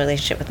didn't have a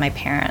relationship with my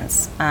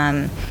parents.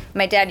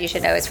 My dad, you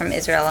should know, is from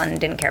Israel and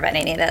didn't care about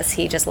any of this.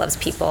 He just loves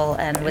people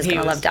and was going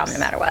to love Dom no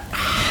matter what.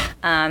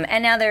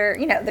 And now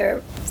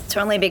they're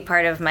certainly a big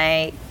part of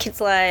my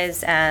kids'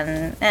 lives,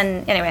 and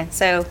anyway,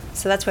 so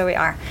that's where we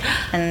are,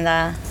 and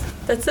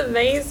that's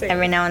amazing.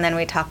 every now and then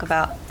we talk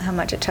about how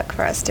much it took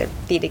for us to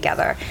be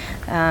together,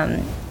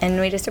 and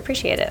we just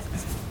appreciate it.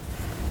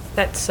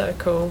 That's so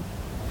cool.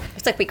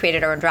 It's like we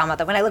created our own drama,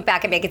 though. When I look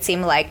back, I make it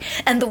seem like,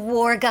 and the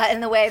war got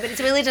in the way, but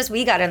it's really just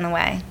we got in the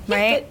way,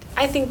 right? But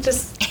I think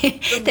just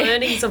the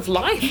learnings of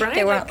life, right?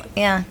 They were, Like,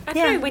 yeah. I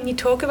don't know, when you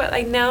talk about,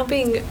 like, now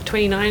being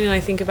 29 and I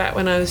think about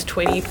when I was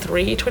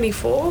 23,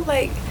 24,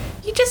 like,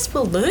 you just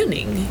were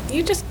learning.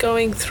 You're just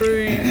going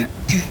through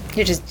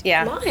You're just,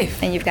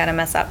 life. and you've got to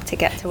mess up to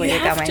get to where You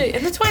you're have going. to.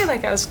 And that's why,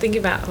 like, I was thinking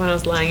about when I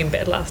was lying in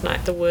bed last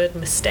night, the word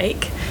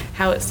mistake,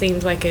 how it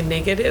seems like a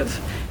negative,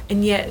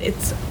 and yet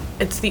it's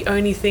the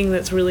only thing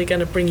that's really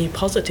going to bring you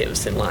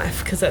positives in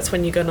life, because that's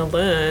when you're going to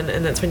learn,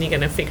 and that's when you're going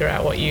to figure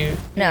out what you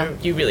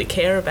really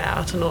care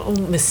about, and or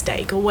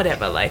mistake or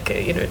whatever, like,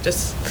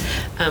 just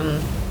I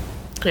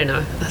don't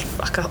know,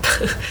 fuck up.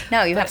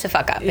 No, you have to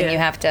fuck up, yeah. and you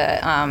have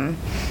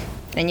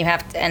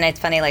to, and it's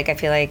funny, like, I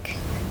feel like,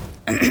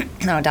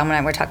 no, Dom and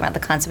I were talking about the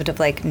concept of,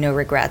 like, no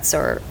regrets,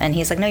 and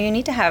he's like, no, you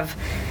need to have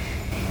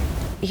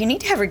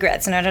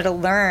regrets in order to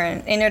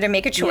learn, in order to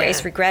make a choice,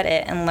 Yeah. regret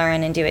it, and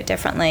learn and do it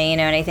differently,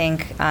 and I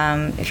think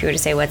if you were to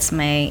say what's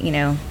my,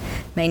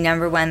 my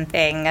number one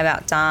thing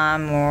about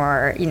Dom,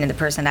 or, the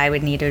person I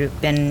would need to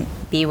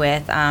be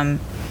with,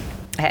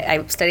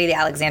 I study the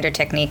Alexander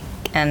technique,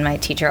 and my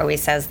teacher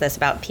always says this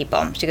about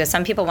people. She goes,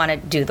 some people want to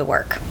do the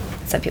work,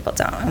 some people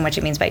don't, and what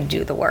she means by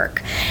do the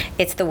work,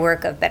 it's the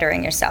work of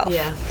bettering yourself.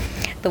 Yeah.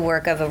 The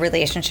work of a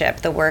relationship,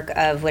 the work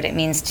of what it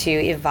means to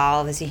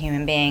evolve as a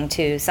human being,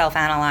 to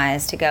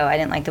self-analyze, to go, I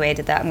didn't like the way I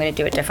did that, I'm going to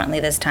do it differently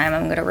this time,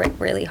 I'm going to work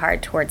really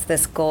hard towards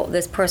this goal,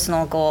 this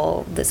personal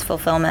goal, this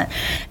fulfillment.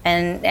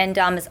 And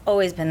Dom has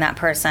always been that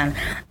person.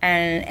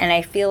 And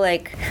I feel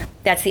like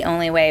that's the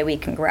only way we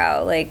can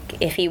grow.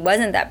 Like, if he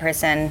wasn't that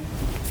person,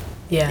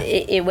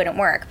 it wouldn't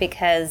work,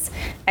 because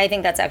I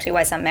think that's actually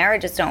why some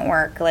marriages don't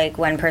work. Like,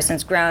 one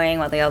person's growing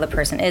while the other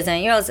person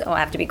isn't. You also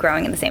have to be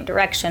growing in the same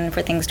direction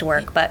for things to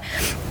work. But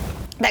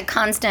that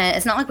constant,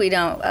 it's not like we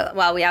don't,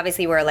 while we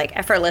obviously were, like,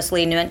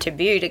 effortlessly meant to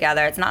be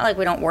together, it's not like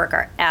we don't work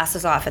our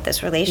asses off at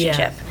this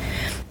relationship.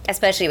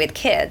 Especially with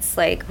kids.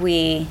 Like,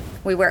 we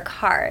work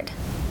hard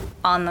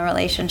on the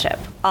relationship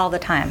all the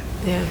time.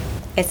 Yeah.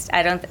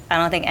 I don't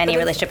think any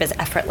relationship is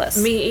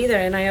effortless. Me either,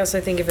 and I also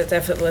think if it's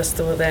effortless,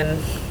 well,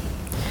 then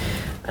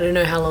I don't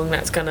know how long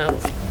that's going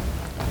to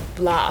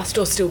last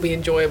or still be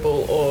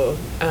enjoyable or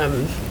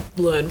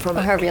learn from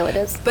it. How real it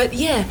is. But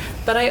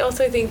I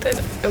also think that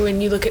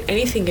when you look at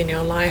anything in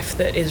your life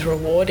that is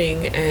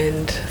rewarding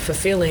and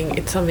fulfilling,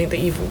 it's something that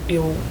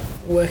you're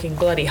working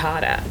bloody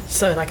hard at.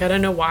 So, like, I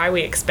don't know why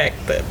we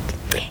expect that.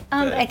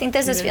 I think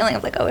there's this feeling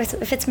of, like,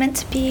 if it's meant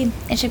to be,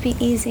 it should be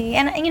easy.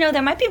 And,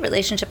 there might be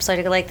relationships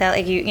like that.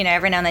 Like,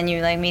 every now and then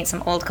you, like, meet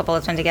some old couple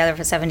that's been together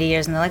for 70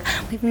 years and they're like,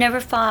 we've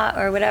never fought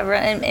or whatever.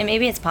 And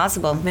maybe it's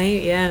possible.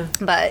 Maybe, yeah.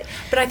 But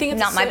I think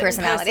it's not my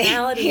personality.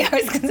 Yeah, I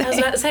was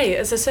about to say,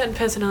 it's a certain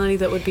personality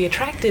that would be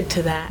attracted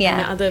to that. Yeah.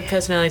 And other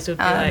personalities would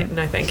be like,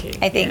 no, thank you.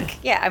 I think,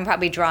 I'm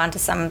probably drawn to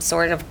some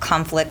sort of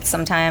conflict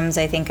sometimes.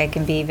 I think I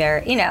can be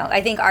very,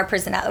 I think our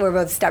personality, we're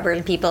both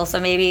stubborn people. So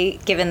maybe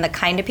given the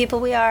kind of people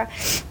we are,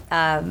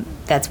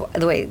 that's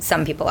the way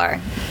some people are.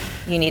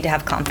 You need to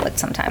have conflict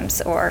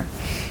sometimes, or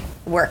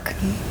work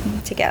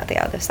to get out the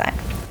other side.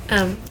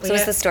 So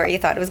what's the story you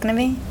thought it was going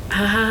to be?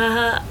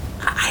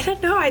 I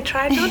don't know. I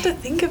tried not to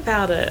think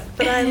about it,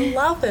 but I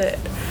love it.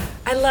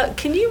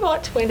 Can you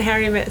watch When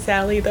Harry Met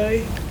Sally,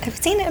 though? I've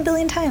seen it a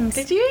billion times.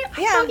 Did you?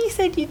 I thought you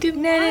said you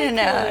didn't like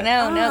it.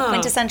 No,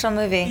 quintessential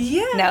movie.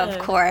 Yeah. No, of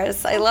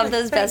course. I love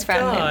those best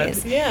friend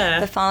movies. Yeah.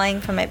 The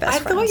Falling for My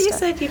Best Friend. I thought you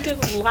said you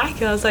didn't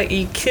like it. I was like, are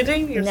you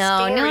kidding? Your No.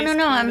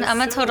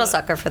 I'm a total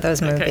sucker for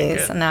those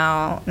movies.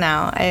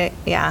 Okay,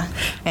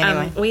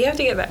 Anyway. We have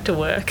to get back to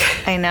work.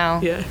 I know.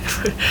 Yeah.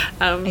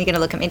 Are you going to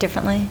look at me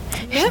differently?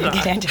 Never.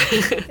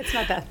 It's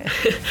not bad.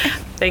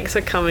 Thanks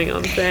for coming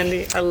on,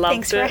 Sandy. I loved it.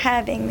 Thanks for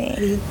having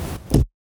me.